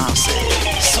soir, c'est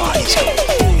Soirée Disco.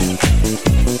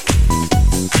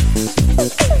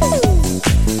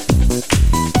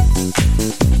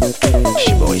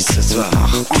 Chez Boris ce soir,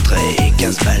 entrée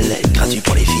 15 balles, gratuit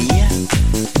pour les filles.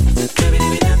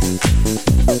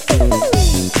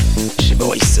 Chez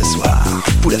Boris ce soir,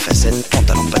 poule à facettes,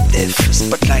 pantalon pas de def,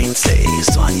 spotlight c'est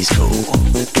Soirée Disco.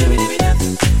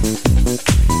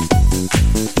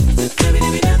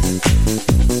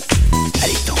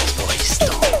 Allez danse Boris,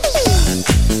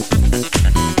 danse.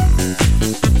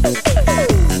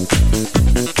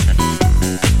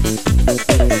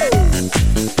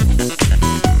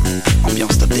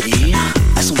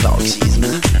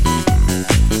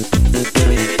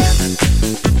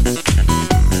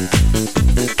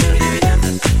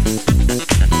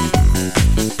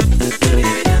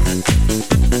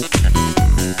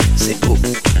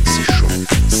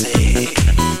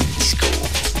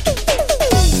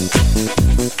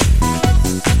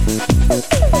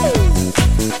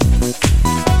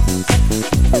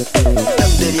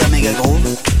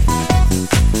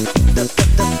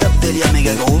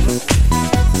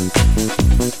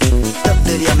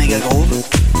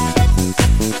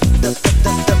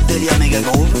 top délire méga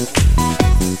groove.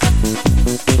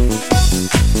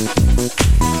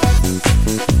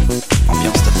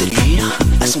 Ambiance top délire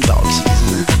à son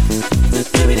paroxysme.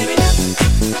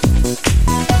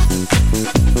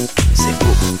 C'est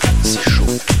beau, c'est chaud,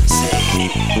 c'est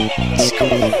disco.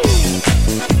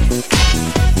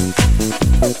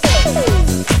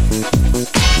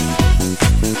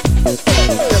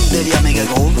 Top délire méga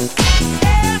groove.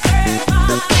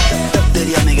 Top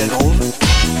délire méga groove.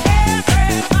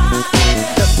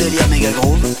 Top délire méga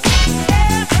groove.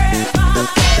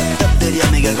 Top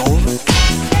délire méga groove.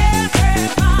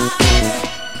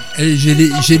 Et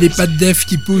j'ai les pattes d'Ef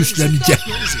qui poussent là, Mika.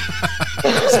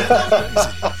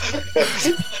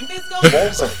 Bon,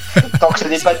 tant que c'est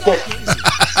des pas de tête,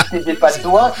 si c'est des pas de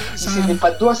doigts,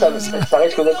 ça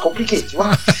risque d'être compliqué, tu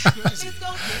vois.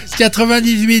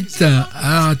 98.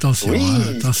 Ah, attention, Oui.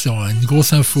 Attention, une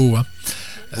grosse info. Hein.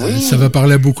 Oui. Ça va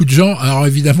parler à beaucoup de gens. Alors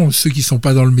évidemment, ceux qui sont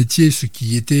pas dans le métier, ceux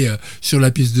qui étaient sur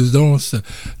la piste de danse,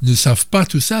 ne savent pas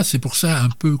tout ça. C'est pour ça un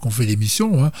peu qu'on fait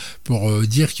l'émission, hein, pour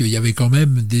dire qu'il y avait quand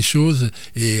même des choses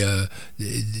et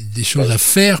des choses à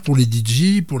faire pour les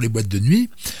DJ, pour les boîtes de nuit.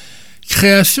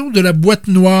 Création de la boîte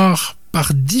noire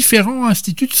par différents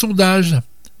instituts de sondage.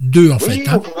 2 en fait.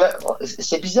 Hein.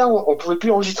 C'est bizarre, on pouvait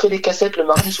plus enregistrer les cassettes le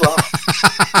mardi soir.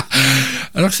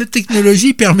 Alors cette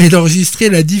technologie permet d'enregistrer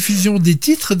la diffusion des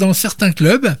titres dans certains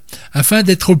clubs afin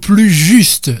d'être plus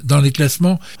juste dans les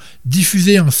classements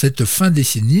diffusés en cette fin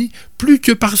décennie, plus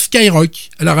que par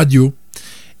Skyrock à la radio.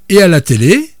 Et à la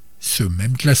télé, ce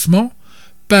même classement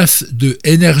passe de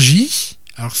Énergie,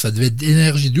 alors ça devait être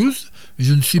Énergie 12,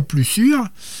 je ne suis plus sûr,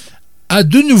 à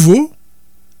de nouveau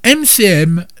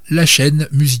MCM, la chaîne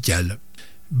musicale.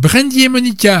 Brandy et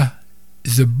Monica,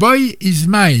 The Boy Is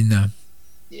Mine.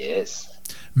 Yes.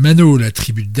 Mano, la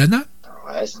tribu de Dana.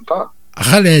 Ouais, sympa.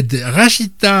 Khaled,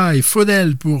 Rachita et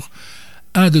Faudel pour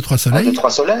 1, 2, 3 soleils. 1, 2,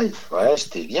 3 soleils. Ouais,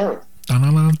 c'était bien.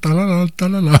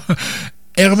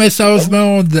 Hermès House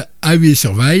Band, I Will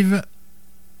Survive.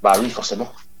 Bah oui,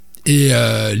 forcément. Et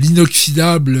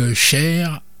l'inoxydable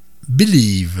Cher,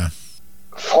 Believe.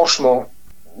 Franchement,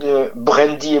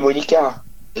 Brandy et Monica,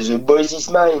 The Boy Is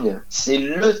Mine, c'est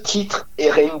le titre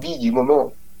R&B du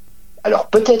moment. Alors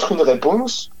peut-être une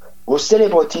réponse au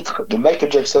célèbre titre de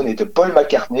Michael Jackson et de Paul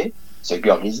McCartney, The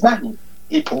Girl Is Mine.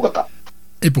 Et pourquoi pas?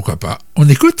 Et pourquoi pas? On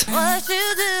écoute? What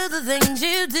you do, the things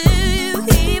you do, you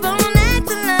keep on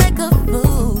acting like a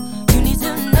fool. You need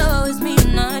to know it's me,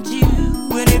 not you.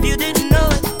 And if you didn't know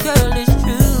it, girl, it's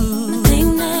true. I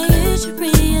think that you should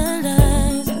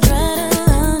realize and try to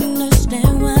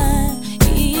understand why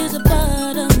he is a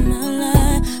part of my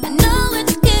life. I know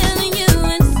it's killing you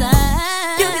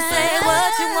inside. You can say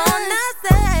what you wanna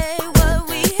say, what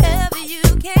we have you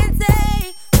can't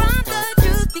say. From the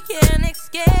truth you can't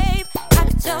escape. I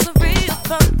can tell the real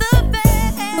from the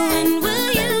fake. When will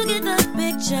you get the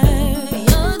picture?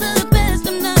 You're the best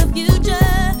of the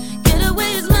future. Get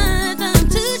away is my time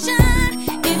to shine.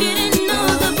 If you didn't know,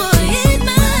 the boy is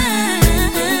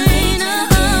mine.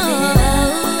 Oh,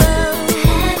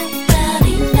 had about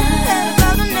enough.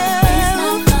 It's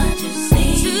not hard to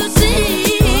see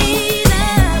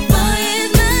that boy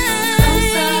is mine. I'm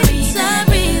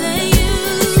sorry that you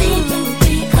seem to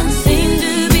be confused.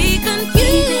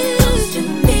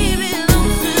 He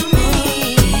belongs to me.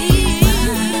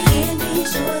 Can't be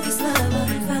sure this love I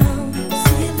found.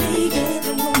 Simply get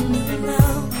the woman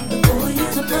now. The boy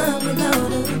is a man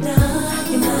without a doubt.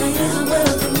 You might as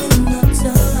well come in the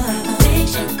dark.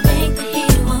 Patience think that he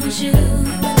wants you,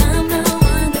 but I'm the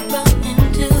one that brought him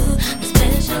to the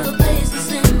special place that's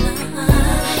in my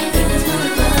heart. He was one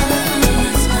of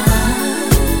us.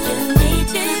 You need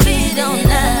to be don't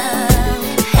love.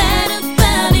 Had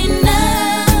about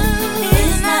enough.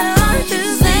 It's not hard to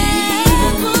say.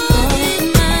 The boy is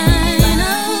mine. Oh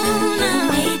no.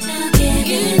 You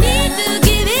need to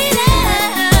give it up.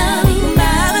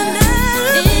 About enough.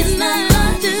 It's not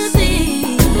hard to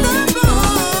see. The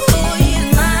boy is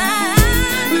mine.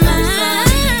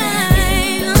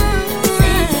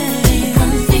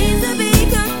 Seems to be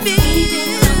confused.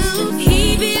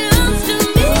 He belongs to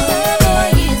me. The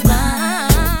boy is mine.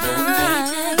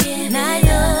 Not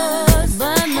yours,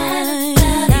 but mine.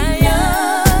 Not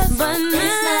yours, but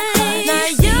mine. Not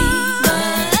yours.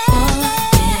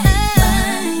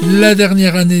 La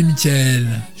dernière année, Michael.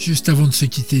 Juste avant de se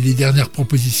quitter, les dernières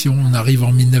propositions. On arrive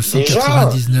en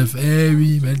 1999. Eh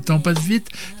oui, mais le temps passe vite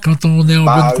quand on est en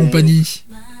Bah bonne oui. compagnie.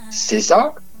 C'est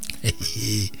ça.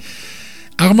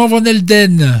 Armand Van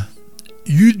Helden,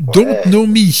 You Don't Know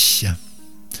Me.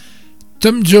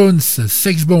 Tom Jones,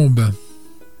 Sex Bomb.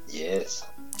 Yes.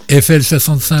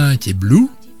 FL65 et Blue.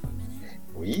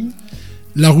 Oui.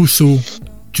 La Rousseau,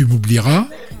 tu m'oublieras.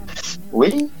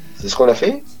 Oui, c'est ce qu'on a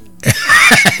fait.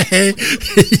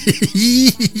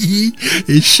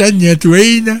 Et Shania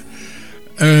Twain,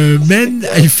 Men,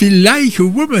 I Feel Like a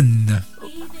Woman.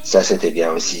 Ça, c'était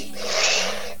bien aussi.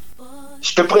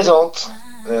 Je te présente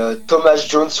Thomas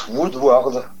Jones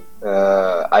Woodward,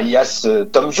 alias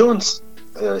Tom Jones,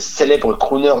 célèbre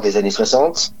crooner des années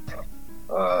 60,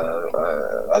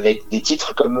 avec des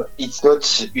titres comme It's Not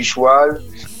Usual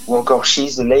ou encore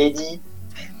She's the Lady.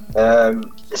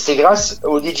 C'est grâce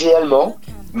au DJ allemand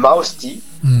Mouse T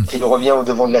qu'il revient au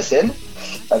devant de la scène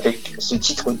avec ce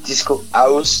titre Disco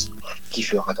House qui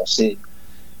fera danser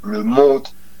le monde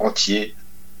entier,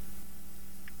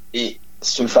 et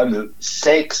ce fameux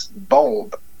Sex Bomb.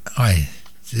 Ouais,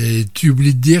 tu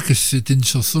oublies de dire que c'était une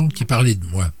chanson qui parlait de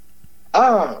moi.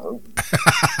 Ah,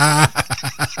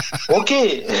 ok.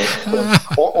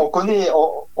 On connaît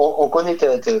ta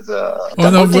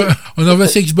on envoie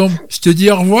Sex Bomb. Je te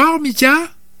dis au revoir, Mika.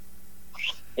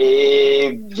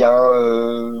 Eh bien,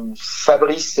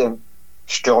 Fabrice,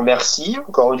 je te remercie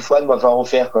encore une fois de m'avoir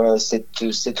offert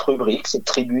cette rubrique, cette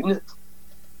tribune.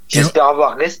 J'espère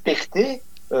avoir respecté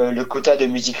le quota de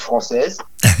musique française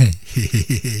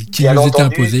qui nous était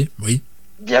imposé, oui.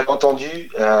 Bien entendu,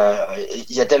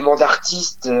 il y a tellement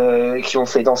d'artistes qui ont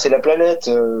fait danser la planète.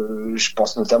 Je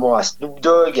pense notamment à Snoop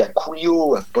Dogg, à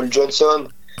Coolio, à Paul Johnson,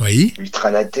 oui.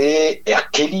 Ultra Naté, R.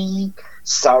 Kelly,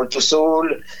 Soul to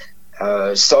Soul,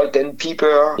 Salt and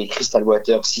Pepper, et Crystal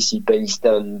Waters, Cissy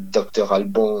Peniston, Dr.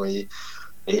 Alban et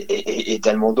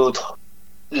tellement d'autres.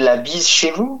 La bise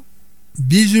chez vous.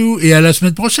 Bisous et à la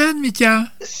semaine prochaine, Mika.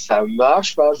 Ça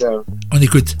marche pas bien. On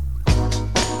écoute.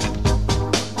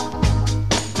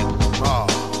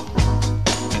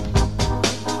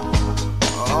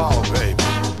 Oh, baby.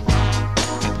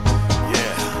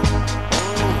 Yeah.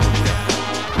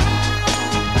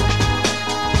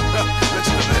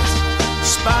 Listen to this.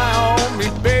 Spy on me,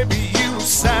 baby, you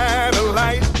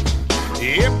satellite.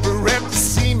 Every rep to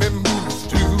see me move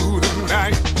through the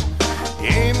night.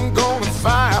 Ain't gonna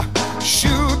fire,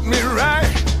 shoot me right.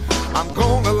 I'm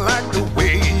gonna like the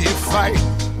way you fight.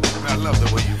 I love the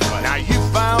way you fight. Now you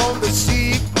found the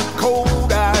secret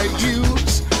code I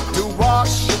use to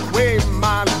wash away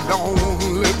my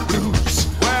lonely blues.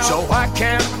 Well, so I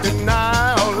can't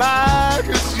deny or lie,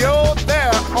 'cause you're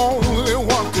the only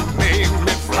one to make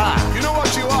me fly. You know what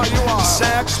you are? You are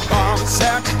sex bomb,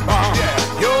 yeah.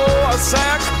 You're a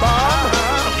sex bomb.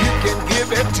 You can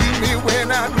give it to me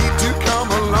when I need to come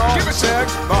along. Give it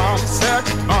sex bomb,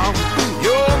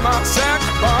 you're my sex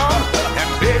bomb. And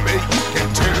baby, you can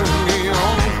turn me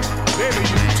on. Baby,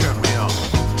 you can turn me on.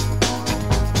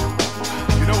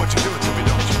 You know what you're doing to me,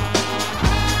 don't you?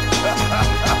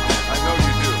 I know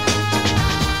you do.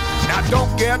 Now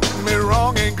don't get me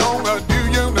wrong, ain't gonna do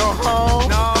you no harm.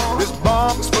 No. This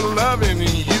bomb's for loving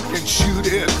and you can shoot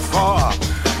it far.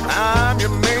 I'm your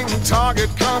main target,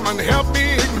 come and help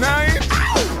me ignite.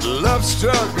 Love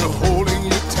struggle holding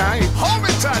you tight. Hold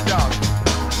me tight, dog.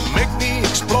 Make me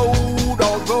explode,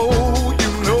 although you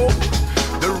know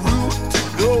the route to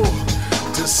go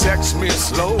to sex me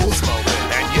slow.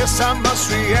 And yes, I must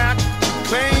react to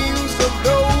claims of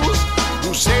those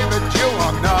who say that you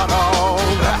are not all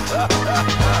that.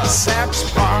 Sex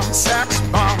bomb,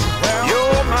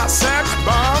 you're my sex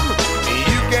bomb.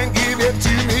 You can give it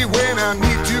to me when I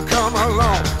need to come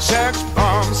along. Sex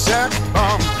bomb,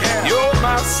 yeah. You're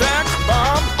my sex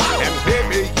bomb. And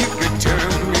baby, you can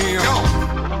turn me on.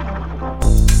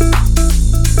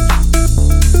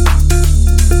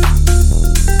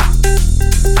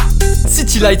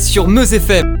 City Lights sur Meuse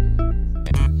FM.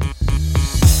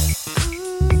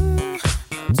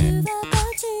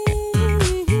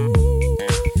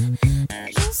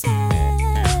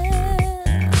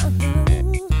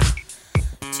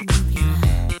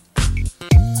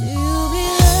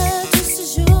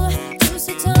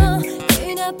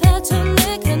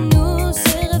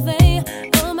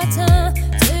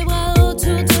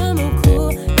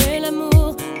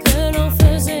 Que l'on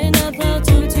faisait n'importe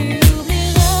où, tu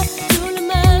oublieras tout le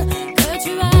mal que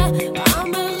tu as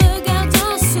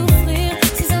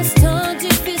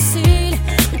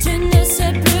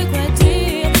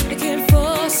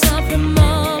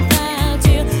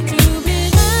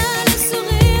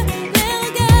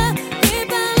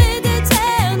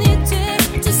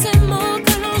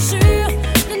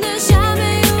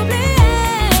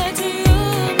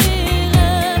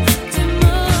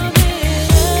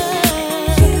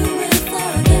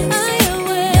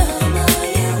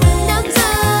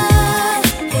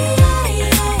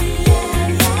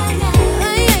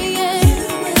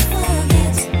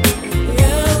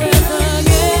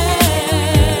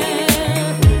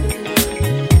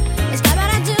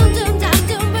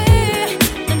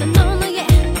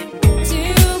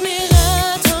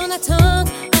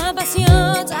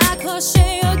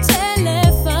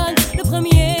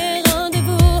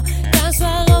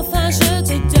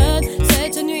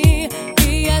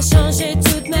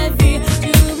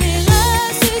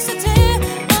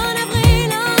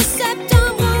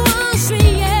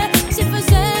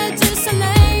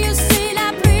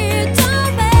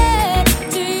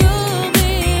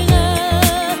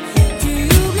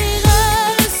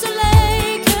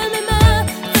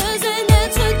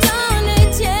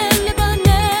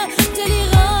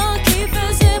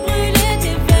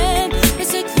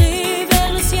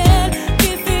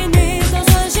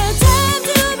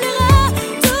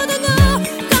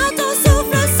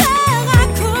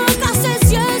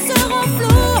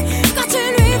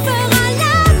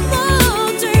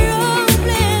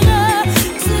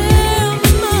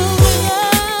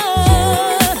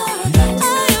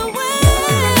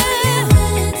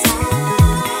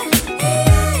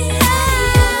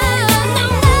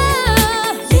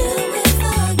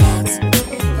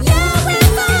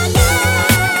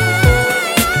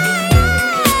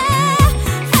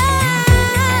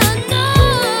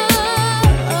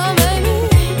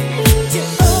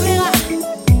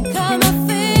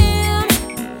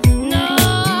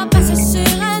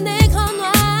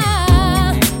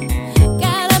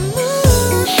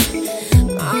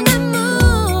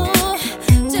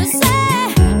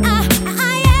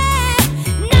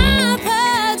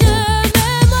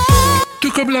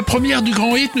Comme la première du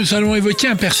Grand Hit, nous allons évoquer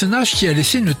un personnage qui a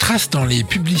laissé une trace dans les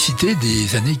publicités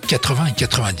des années 80 et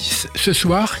 90. Ce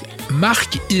soir,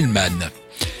 Mark Hillman.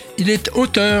 Il est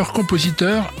auteur,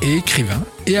 compositeur et écrivain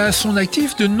et a à son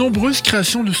actif de nombreuses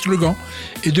créations de slogans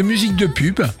et de musique de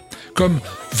pub, comme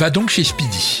 « Va donc chez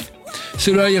Speedy ».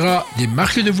 Cela ira des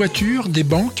marques de voitures, des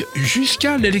banques,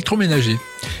 jusqu'à l'électroménager.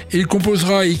 Et il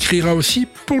composera et écrira aussi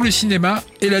pour le cinéma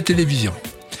et la télévision.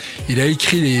 Il a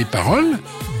écrit les paroles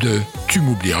de « Tu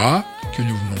m'oublieras » que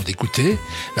nous venons d'écouter,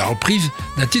 la reprise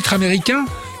d'un titre américain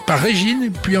par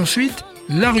Régine, puis ensuite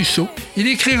La Russo. Il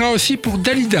écrira aussi pour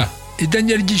Dalida et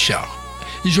Daniel Guichard.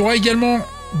 Il jouera également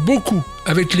beaucoup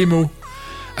avec les mots,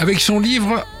 avec son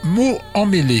livre « Mots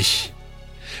emmêlés ».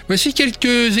 Voici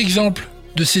quelques exemples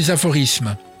de ces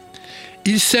aphorismes.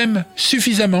 Ils s'aiment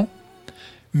suffisamment,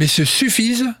 mais se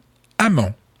suffisent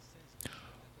amants.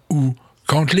 Ou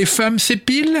quand les femmes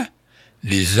s'épilent,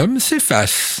 les hommes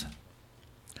s'effacent.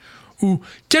 Ou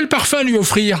quel parfum lui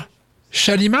offrir,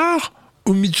 Chalimard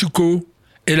ou Mitsuko?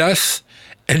 Hélas,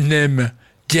 elle n'aime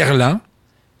guère l'un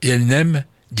et elle n'aime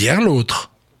guère l'autre.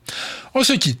 On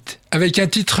se quitte avec un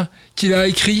titre qu'il a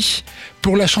écrit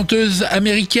pour la chanteuse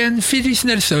américaine Phyllis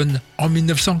Nelson en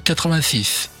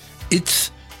 1986.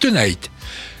 It's Tonight.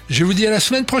 Je vous dis à la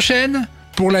semaine prochaine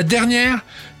pour la dernière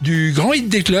du grand hit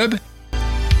des clubs.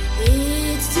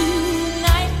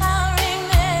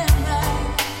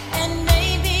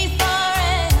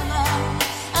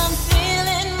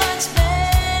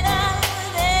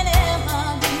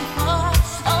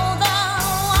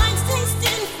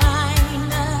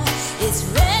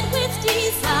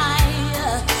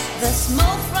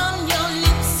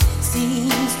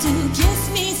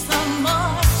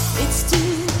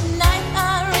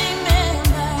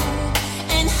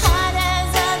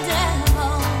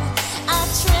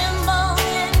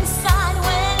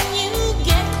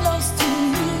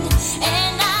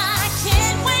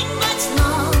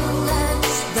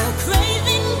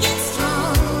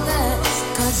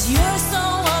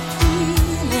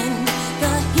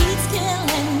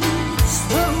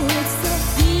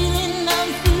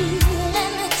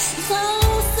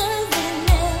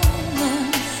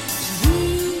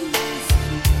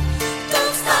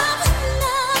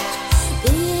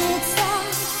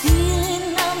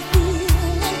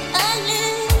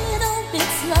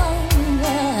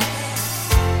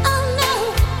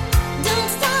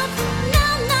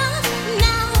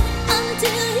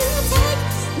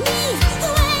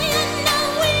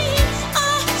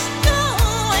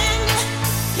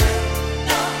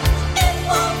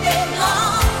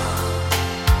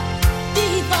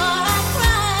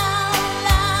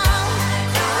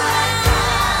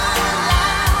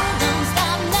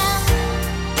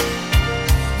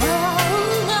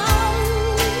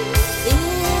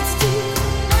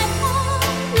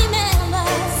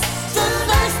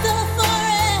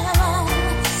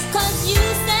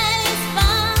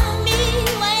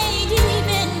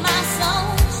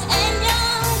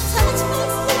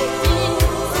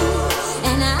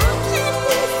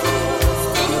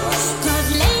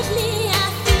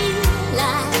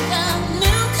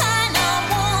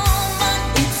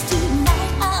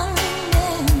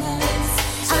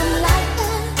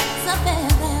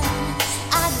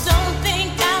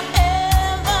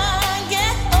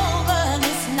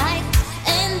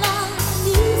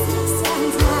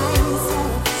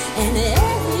 And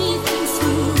everything's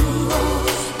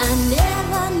real.